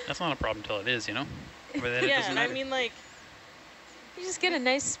 That's not a problem until it is, you know? But then it Yeah, doesn't and I matter. mean like You just get a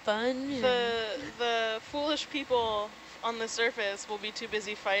nice sponge. the foolish people on the surface will be too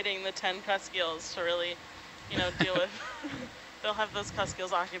busy fighting the 10 cusk eels to really, you know, deal with. They'll have those cusk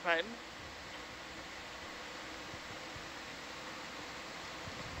eels occupied.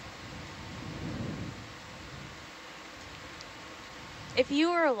 If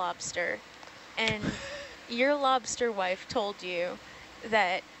you were a lobster and your lobster wife told you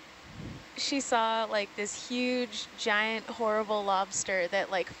that she saw like this huge, giant, horrible lobster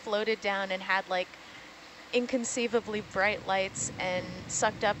that like floated down and had like inconceivably bright lights and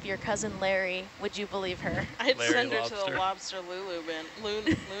sucked up your cousin Larry, would you believe her? I'd Larry send her to Lobster. the lobster Lulu bin,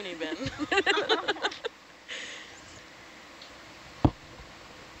 loony bin.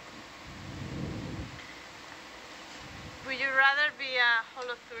 Would you rather be a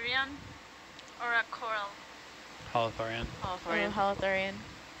holothurian or a coral? Holothurian. Oh, Or a holothurian.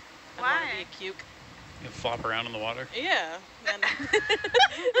 I'd want to Why? be a cuke. You flop around in the water. Yeah, and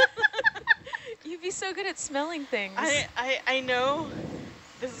You'd be so good at smelling things. I know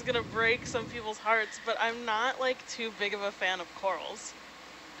this is gonna break some people's hearts, but I'm not like too big of a fan of corals.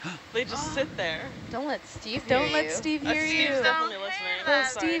 They just sit there. Don't let Steve Don't hear let you. Steve hear Steve's you. definitely Don't listening. hear I'm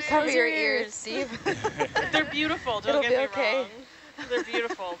that, sorry. Steve, Cover close your your ears, ears. Steve. They're beautiful, don't It'll get be me okay. wrong. They're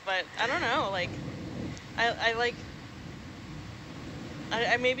beautiful, but I don't know, like, I like,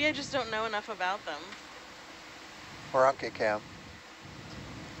 maybe I just don't know enough about them. Moranke cam.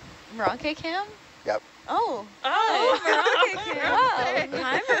 Moranke cam? Yep. Oh. Oh, Moranke cam. Wow.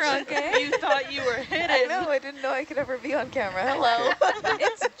 Hi, Moranke. You thought you were hidden. I know, I didn't know I could ever be on camera. Hello.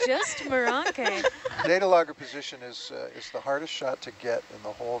 It's just Moranke. Data logger position is the hardest shot to get in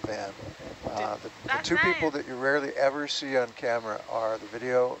the whole van. The two people that you rarely ever see on camera are the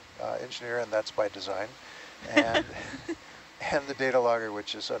video engineer, and that's by design, and and the data logger,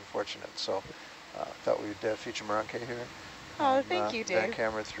 which is unfortunate. So thought we'd feature Moranke here. Oh, thank you, Dave. Van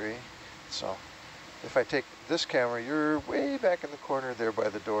camera 3. So if I take this camera, you're way back in the corner there by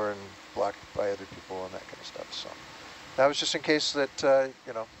the door and blocked by other people and that kind of stuff. So that was just in case that,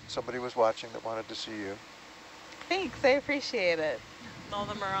 you know, somebody was watching that wanted to see you. Thanks, I appreciate it. All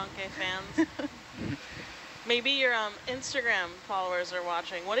the Moranke fans. Maybe your Instagram followers are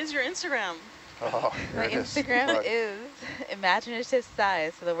watching. What is your Instagram? Oh, my Instagram is imaginative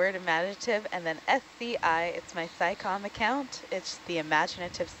sci, so the word imaginative and then SCI. It's my SciComm account. It's the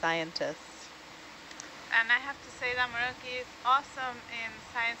imaginative scientist. And I have to say that Moranke is awesome in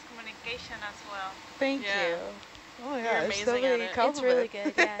science communication as well. Thank you. Oh yeah, you're amazing at it. It's really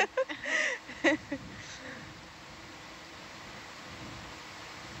good, yeah.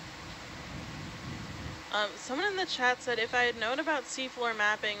 Someone in the chat said if I had known about seafloor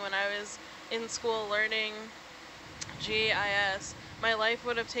mapping when I was in school learning GIS, my life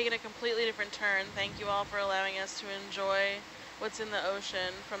would have taken a completely different turn. Thank you all for allowing us to enjoy what's in the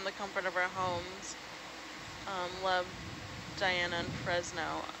ocean from the comfort of our homes. Love, Diana in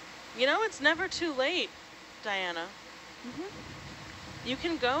Fresno. You know, it's never too late, Diana. You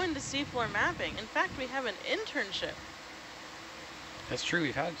can go into seafloor mapping. In fact, we have an internship. That's true.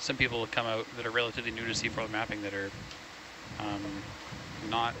 We've had some people come out that are relatively new to seafloor mapping that are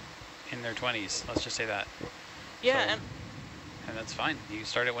not in their 20s. Let's just say that. Yeah, so, and that's fine. You can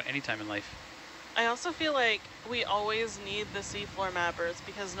start it any time in life. I also feel like we always need the seafloor mappers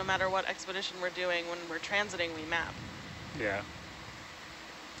because no matter what expedition we're doing, when we're transiting, we map. Yeah.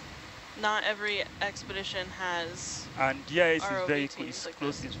 Not every expedition has. And GIS is ROV very teams like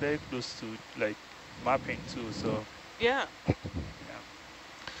close. this. It's very close to like mapping too. So Yeah.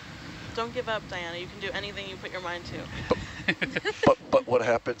 Don't give up, Diana. You can do anything you put your mind to. But what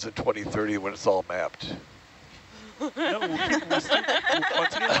happens in 2030 when it's all mapped? no, we'll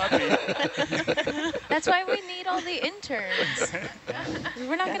continue mapping. That's why we need all the interns.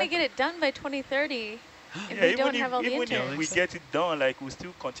 We're not going to get it done by 2030 if we don't have all the interns. Even if we get it done, like we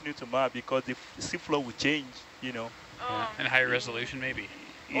still continue to map because the seafloor will change, you know. Yeah. And higher resolution maybe.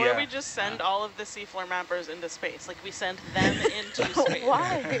 Or we just send all of the seafloor mappers into space. Like we send them into space.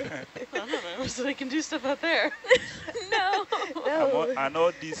 Why? I don't know, so they can do stuff out there. No. And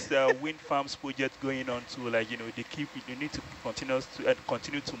all these wind farms projects going on too, like, you know, they keep, you need to continue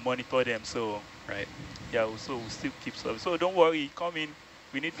to monitor them. So, right. Yeah, so we'll still keep service. So don't worry, come in.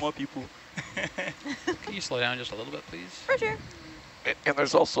 We need more people. Can you slow down just a little bit, please? For sure. And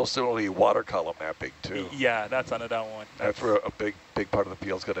there's also similarly water column mapping too. Yeah, that's another one. That's where a big part of the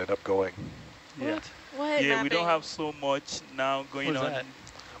field's going to end up going. Yeah. What? Yeah, mapping? we don't have so much now going on. That?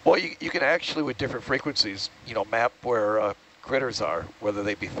 Well, you can actually, with different frequencies, you know, map where critters are, whether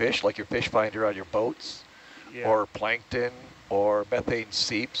they be fish, like your fish finder on your boats, or plankton, or methane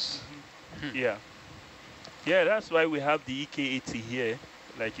seeps. Yeah. Yeah, that's why we have the EK80 here.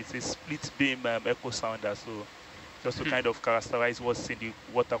 Like it's a split beam echo sounder, so just to kind of characterize what's in the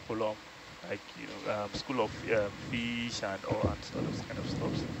water column, like, you know, school of fish and all those kind of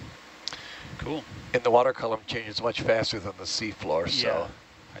stuff. Cool. And the water column changes much faster than the seafloor, so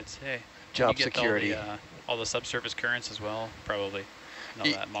I'd say. job you get security. All the subsurface currents as well, probably. And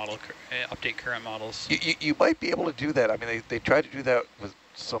all that model, update current models. You might be able to do that. I mean, they tried to do that with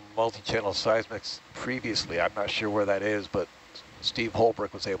some multi-channel seismics previously. I'm not sure where that is, but Steve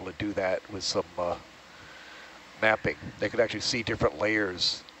Holbrook was able to do that with some mapping. They could actually see different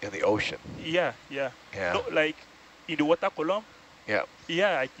layers in the ocean. Yeah. No, like in the water column. Yeah.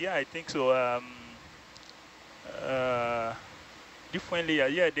 Yeah, I think so. Differently,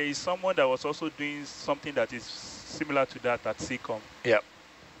 yeah. There is someone that was also doing something that is similar to that at SECOM. Yep.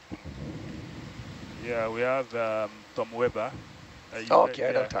 Yeah, we have Tom Weber. Okay,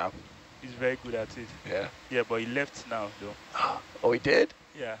 I know Tom. He's very good at it. Yeah. Yeah, but he left now, though. Oh, he did?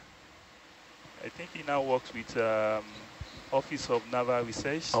 Yeah. I think he now works with Office of Naval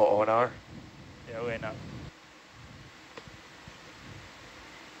Research. Oh, ONR? Yeah, ONR.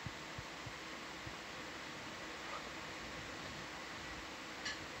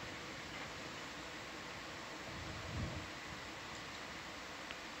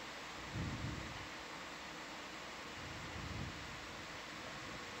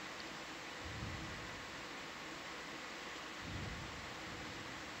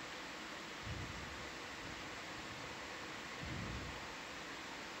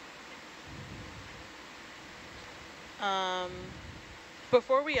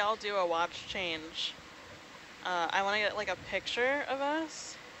 Before we all do a watch change, I want to get like a picture of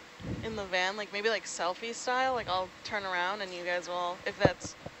us in the van, like maybe like selfie style. Like I'll turn around and you guys will, if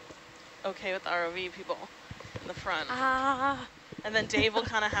that's okay with the ROV people in the front. And then Dave will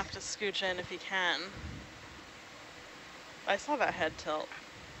kind of have to scooch in if he can. I saw that head tilt.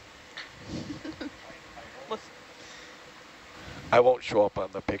 I won't show up on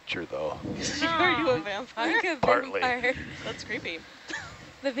the picture though. Are you a vampire? Partly. That's creepy.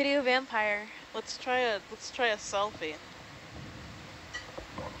 The video vampire. Let's try a selfie.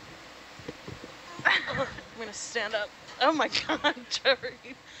 I'm gonna stand up. Oh my God, Trevor.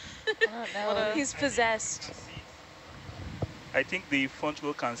 Oh no, he's possessed. I think the front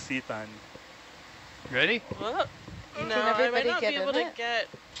row can sit and. Ready? What? No, Can I might everybody not be get able in to it? get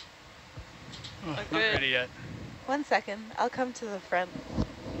Oh, a not good. ready yet. 1 second, I'll come to the front.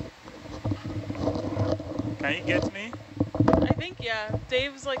 Can you get me? I think yeah.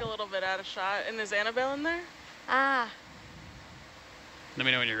 Dave's like a little bit out of shot, and is Annabelle in there? Ah. Let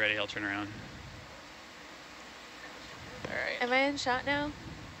me know when you're ready. I'll turn around. All right. Am I in shot now?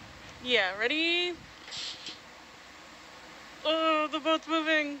 Yeah. Ready? Oh, the boat's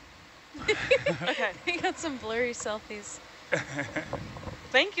moving. Okay. We got some blurry selfies.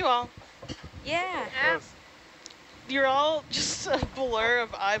 Thank you all. Yeah. You're all just a blur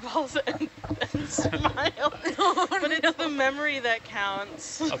of eyeballs and smiles. But it's the memory that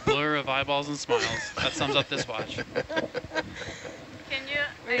counts. A blur of eyeballs and smiles. That sums up this watch. Can you?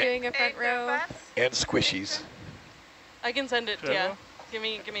 We're doing a front row. And squishies. I can send it. Trevor? Yeah. Give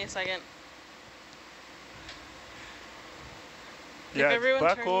me a second. Yeah, If everyone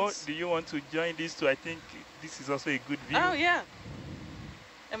Baco, turns- do you want to join this too? I think this is also a good view. Oh yeah.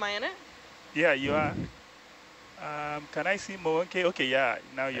 Am I in it? Yeah, you are. Can I see more? Okay, yeah,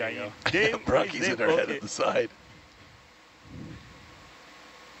 now you There are you in. go. Dave, Brocky's in her head okay. at the side.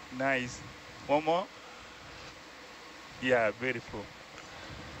 Nice. One more. Yeah, beautiful.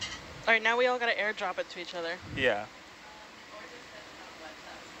 All right, now we all gotta airdrop it to each other. Yeah.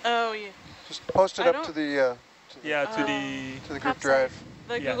 Oh yeah. Just post it I up to the Yeah, to to the Top group drive.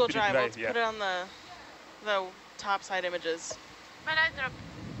 The Yeah, Google to the Drive. drive, Let's yeah. put it on the top side images. But I drop.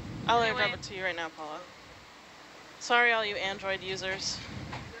 I'll Anyway. airdrop it to you right now, Paula. Sorry, all you Android users.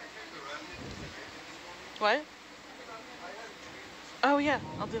 What? Oh yeah,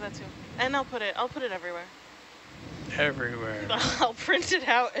 I'll do that too. And I'll put it everywhere. Everywhere. I'll print it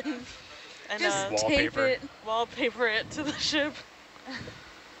out and Just tape Wallpaper. it. wallpaper it to the ship.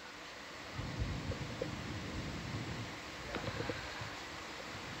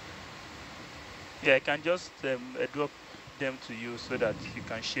 Yeah, I can just drop them to you so that you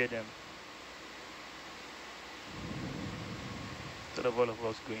can share them. Instead of all of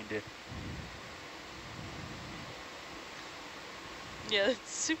us going there. Yeah,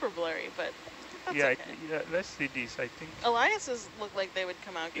 it's super blurry, but that's Yeah, okay. yeah, let's see this. I think. Elias's look like they would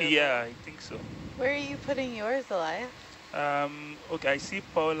come out good. Yeah, I think so. Where are you putting yours, Elias? Okay, I see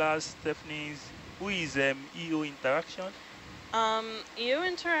Paula's, Stephanie's. Who is EO interaction? EU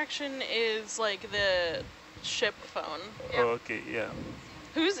interaction is like the ship phone. Yeah. Oh, okay, yeah.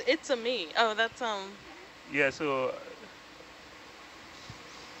 Who's It's-a-me? Oh, that's Yeah, so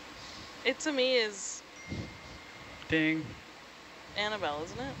It's-a-me is Ding. Annabelle,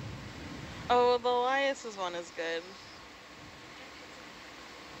 isn't it? Oh, the Elias's one is good.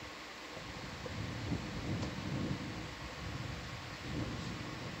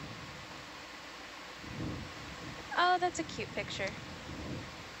 Oh, that's a cute picture.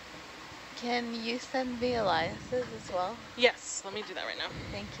 Can you send me Elias's as well? Yes, let me do that right now.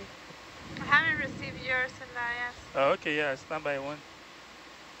 Thank you. I haven't received yours, Elias. oh, okay, yeah, stand by one.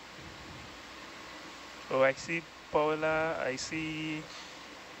 Oh, I see Paula, I see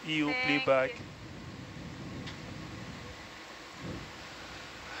EU Thank playback. you.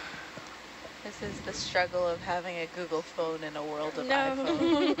 This is the struggle of having a Google phone in a world of No.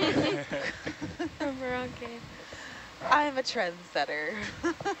 iPhone. From Barranque. I'm a trendsetter.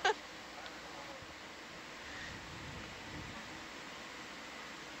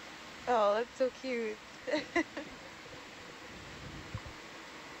 Oh, that's so cute.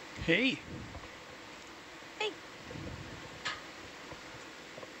 Hey. Hey.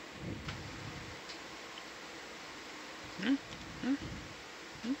 Hmm? Hmm?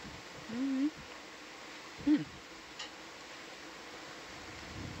 Hmm? Hmm? Hmm.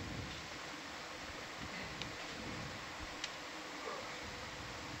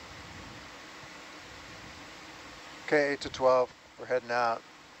 Okay, 8 to 12. We're heading out.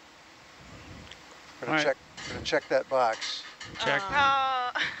 We're gonna All right. check that box. Check.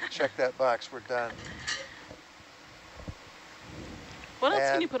 Oh, Check that box. We're done. What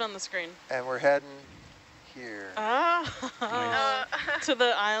else can you put on the screen? And we're heading here. Ah, to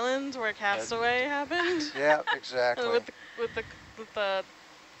the island where Castaway happened? Yeah, exactly. with the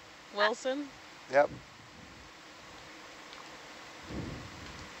Wilson? Yep.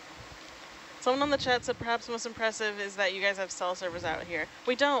 Someone on the chat said perhaps most impressive is that you guys have cell servers out here.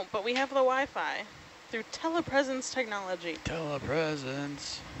 We don't, but we have the Wi-Fi through telepresence technology.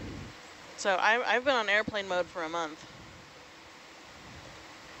 Telepresence. So I've been on airplane mode for a month.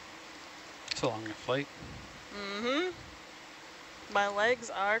 It's a long flight. Mm-hmm. My legs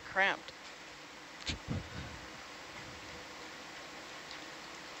are cramped.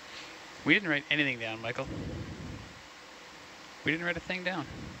 We didn't write anything down, Michael. We didn't write a thing down.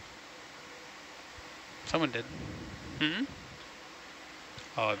 Someone did. Hmm?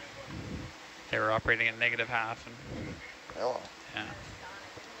 Oh, they were operating at -1/2 and... Hello. Yeah.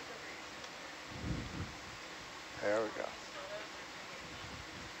 There we go.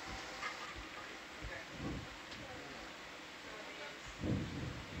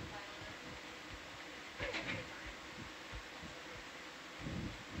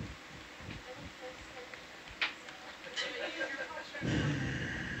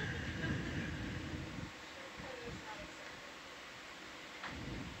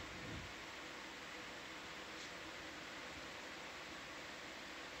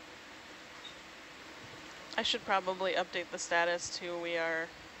 I should probably update the status to we are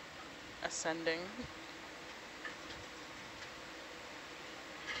ascending.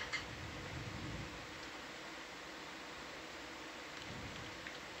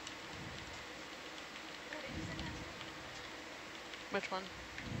 Which one?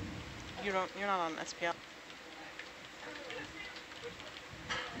 You're not on SPL.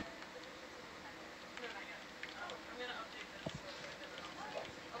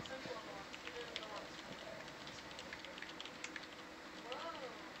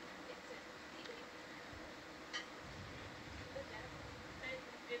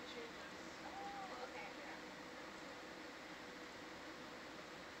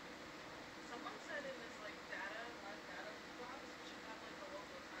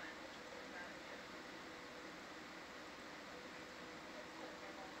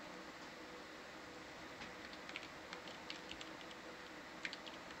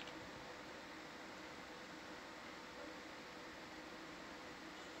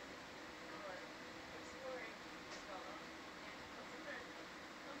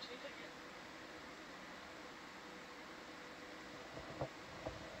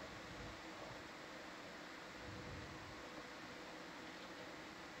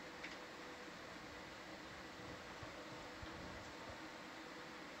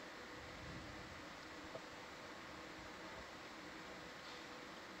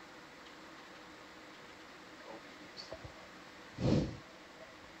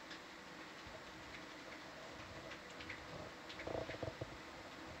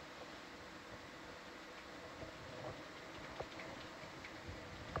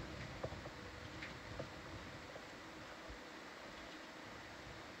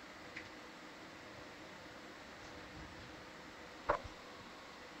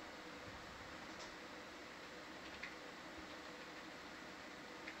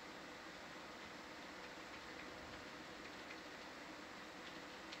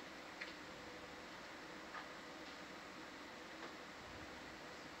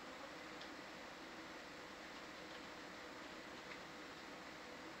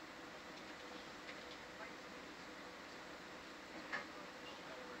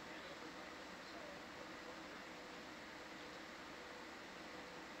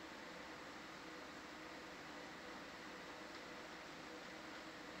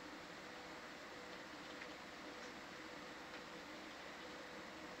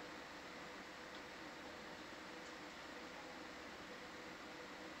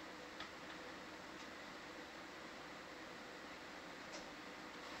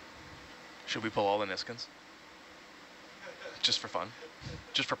 Should we pull all the Niskins? Just for fun?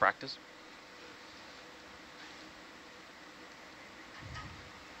 Just for practice?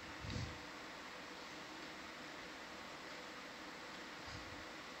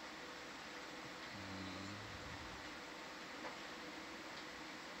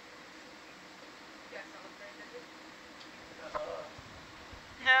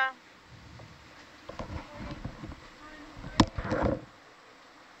 Yeah.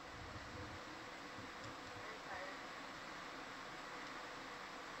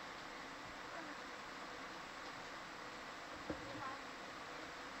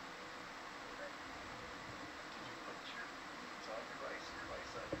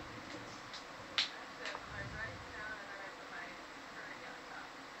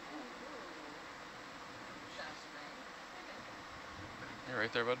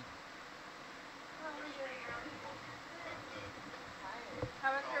 right there, bud?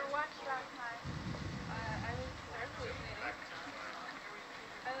 How was your watch last night? I was hallucinating.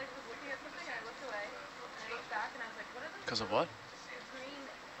 I was looking at something and I looked away and I looked back and I was like, what are those? Because of what? Green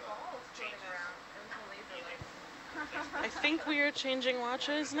balls floating around. It was a laser light. I think we are changing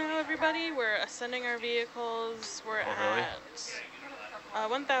watches now, everybody. We're ascending our vehicles. We're at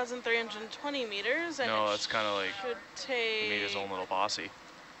 1,320 meters, and no, that's kind of like should take he made his own little bossy,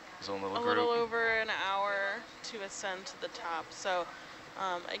 his own little a group. little over an hour to ascend to the top. So,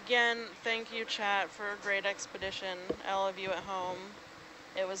 again, thank you, chat, for a great expedition. All of you at home,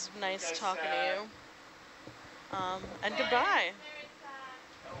 it was nice talking to you. And goodbye.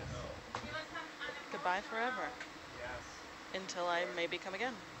 Goodbye forever. Until I maybe come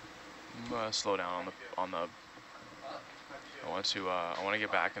again. Slow down on the. I want to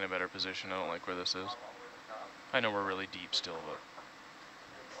get back in a better position. I don't like where this is. I know we're really deep still, but.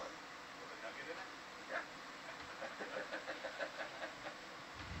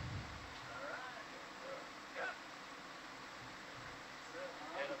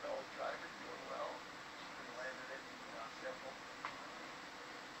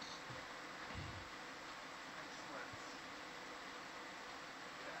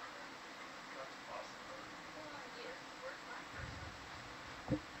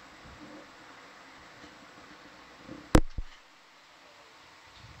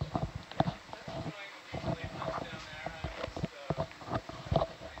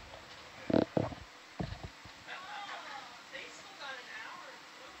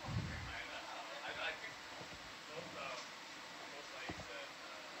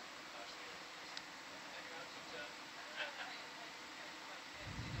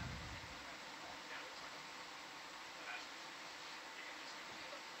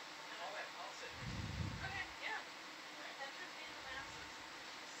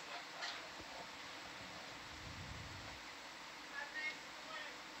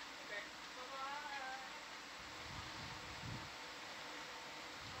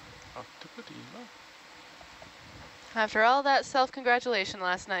 After all that self-congratulation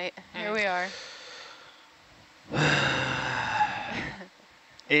last night, here we are.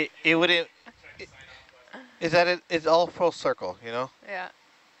 it wouldn't. It's all full circle, you know. Yeah.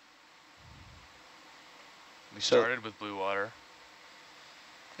 We started with blue water.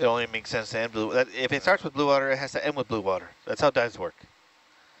 It only makes sense to end blue. If it starts with blue water, it has to end with blue water. That's how dives work.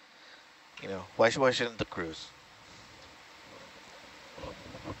 You know, why shouldn't the cruise?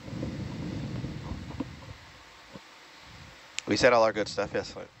 We said all our good stuff,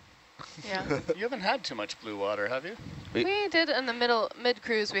 yes. Yeah. You haven't had too much blue water, have you? We did in the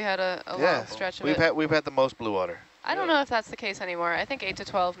mid-cruise. We had a long stretch of it. We've had the most blue water. I don't know if that's the case anymore. I think 8 to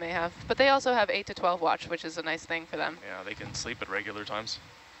 12 may have, but they also have 8 to 12 watch, which is a nice thing for them. Yeah, they can sleep at regular times.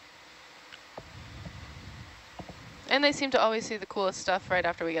 And they seem to always see the coolest stuff right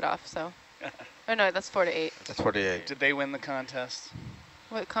after we get off. So, oh no, that's 4 to 8. That's 4 to 8. Did they win the contest?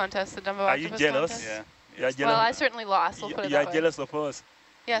 What contest? The Dumbo Are Octopus you jealous? contest? Yeah. You're jealous. Well, I certainly lost. We'll put it that way. You're jealous of us.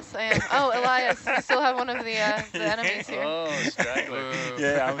 Yes, I am. Oh, Elias, we still have one of the enemies here. Oh, straggler.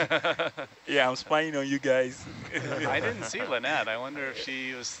 I'm spying on you guys. I didn't see Lynette. I wonder if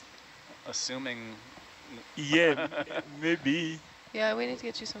she was assuming. Yeah, maybe. Yeah, we need to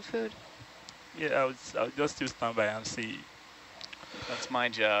get you some food. Yeah, I'll just still stand by and see. That's my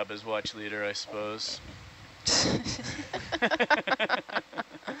job as watch leader, I suppose.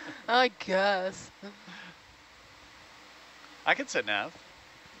 I guess. I could sit nav.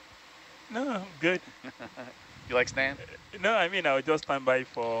 No, I'm good. You like stand? No, I mean, I'll just stand by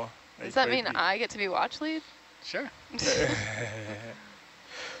for... Like, does that mean I get to be watch lead? Sure.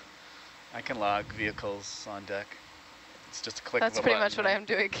 I can log vehicles on deck. It's just a click That's of a pretty button, much what I am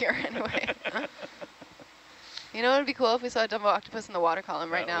doing here anyway. You know what would be cool if we saw a Dumbo Octopus in the water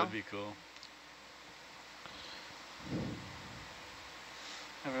column right now? That would be cool.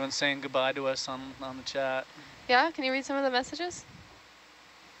 Everyone's saying goodbye to us on the chat. Yeah, can you read some of the messages?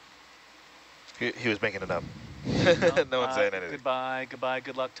 He was making it up. No one's saying anything. Goodbye,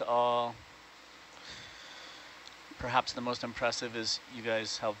 good luck to all. Perhaps the most impressive is you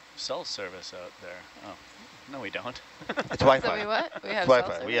guys have cell service out there. Oh, no we don't. It's Wi-Fi. So we what? We have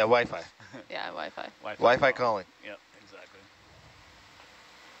Wi-Fi. We have Wi-Fi. Yeah, Wi-Fi. Wi-Fi calling. Yep, exactly.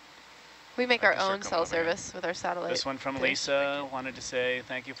 We make our own cell service with our satellite. This one from Lisa wanted to say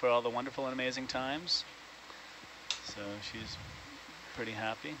thank you for all the wonderful and amazing times. So she's pretty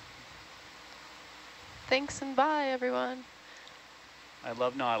happy. Thanks and bye, everyone. I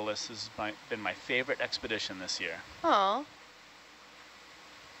love Nautilus. This has been my favorite expedition this year. Aw.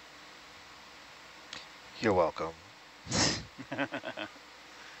 You're welcome.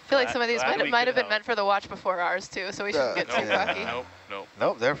 feel like some of these might have been meant for the watch before ours too, so we shouldn't get too cocky.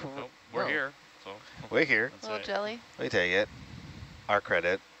 Nope, they're we're here. So we're here. Little jelly. We take it. Our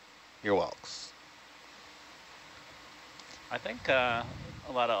credit. Your walks. I think a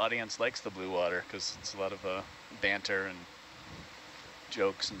lot of audience likes the blue water because it's a lot of banter and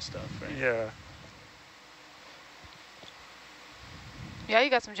jokes and stuff, right? Yeah. Yeah, you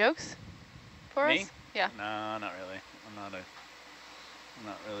got some jokes for Me? us? Yeah. No, not really. I'm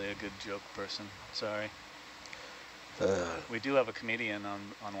not really a good joke person. Sorry. We do have a comedian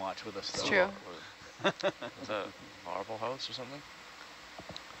on watch with us, though. It's true. Is that Marble House or something?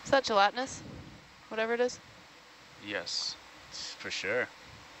 Is that gelatinous? Whatever it is? Yes. For sure.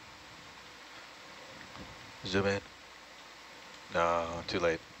 Zoom in. No, too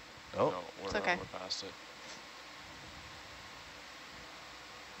late. Oh, no, it's okay. We're past it.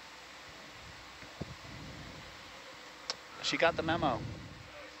 She got the memo.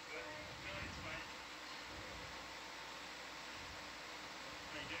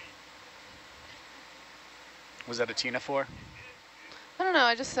 Was that a ctenophore? I don't know,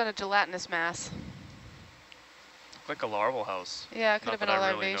 I just said a gelatinous mass. Like a larval house. Yeah, it could have been a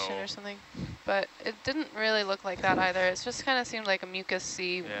larvation or something. But it didn't really look like that either. It just kind of seemed like a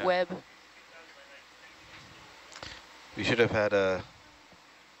mucus-y web. We should have had a...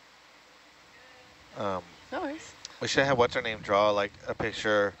 no worries. We should have what's her name draw like a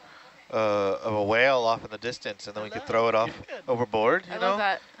picture of a whale off in the distance, and then we could throw it off overboard, you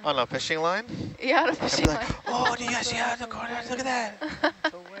know, on a fishing line. Yeah, on a fishing line. Like, oh, do you guys see out the corner? Look at that.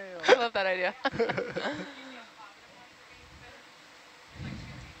 I love that idea.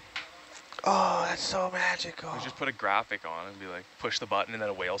 Oh, that's so magical. We just put a graphic on and be like, push the button, and then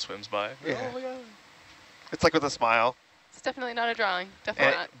a whale swims by. Yeah. Oh my god. It's like with a smile. It's definitely not a drawing.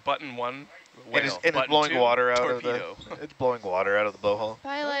 Definitely not. Button 1, whale. And it's blowing water out torpedo. of the. It's blowing water out of the blowhole.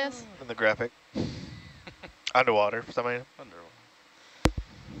 Bye, Elias. In the graphic. Underwater for some reason. Underwater.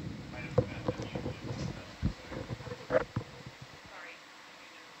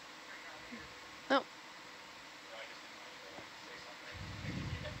 No.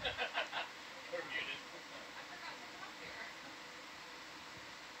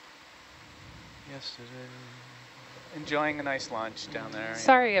 Yesterday. Enjoying a nice lunch down there.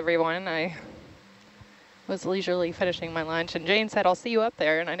 Sorry, everyone. I was leisurely finishing my lunch, and Jane said, I'll see you up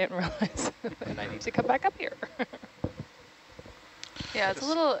there, and I didn't realize that I need to come back up here. Yeah, it's a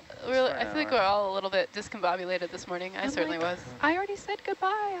little, I feel like we're all a little bit discombobulated this morning. I certainly was. I already said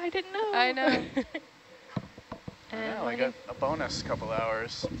goodbye. I didn't know. I know. Yeah, I got a bonus couple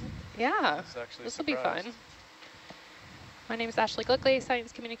hours. Yeah, this will be fun. My name is Ashley Glickley,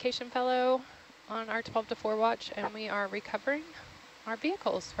 Science Communication Fellow on our 12 to 4 watch, and we are recovering our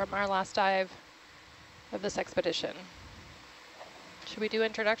vehicles from our last dive of this expedition. Should we do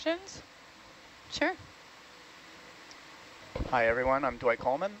introductions? Sure. Hi everyone, I'm Dwight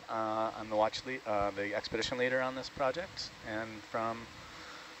Coleman. I'm the expedition leader on this project, and from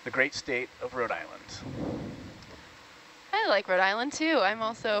the great state of Rhode Island. I like Rhode Island too. I'm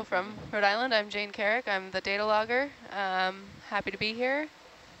also from Rhode Island. I'm Jane Carrick. I'm the data logger. Happy to be here.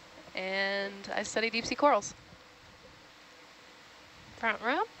 And I study deep sea corals. Front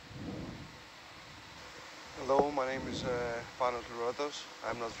row. Hello, my name is Pano Turotos.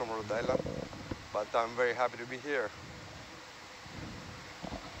 I'm not from Rhode Island, but I'm very happy to be here.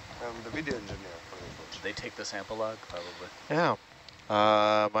 I'm the video engineer for this watch. Did they take the sample log? Probably. Yeah.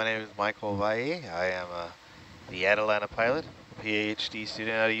 My name is Michael Valle. I am the Atalanta pilot, PhD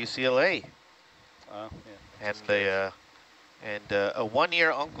student out of UCLA. Oh, And yeah. a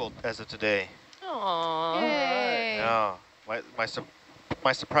one-year uncle as of today. Aww. Yay. Yeah.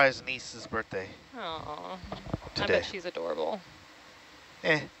 My surprise niece's birthday. Aww. Today. I bet she's adorable.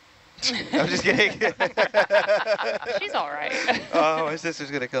 I'm just kidding. She's all right. Oh, my sister's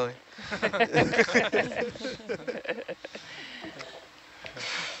going to kill me.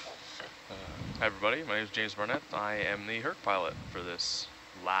 Hi everybody, my name is James Barnett. I am the Herc pilot for this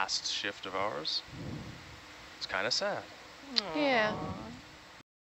last shift of ours. It's kind of sad. Yeah.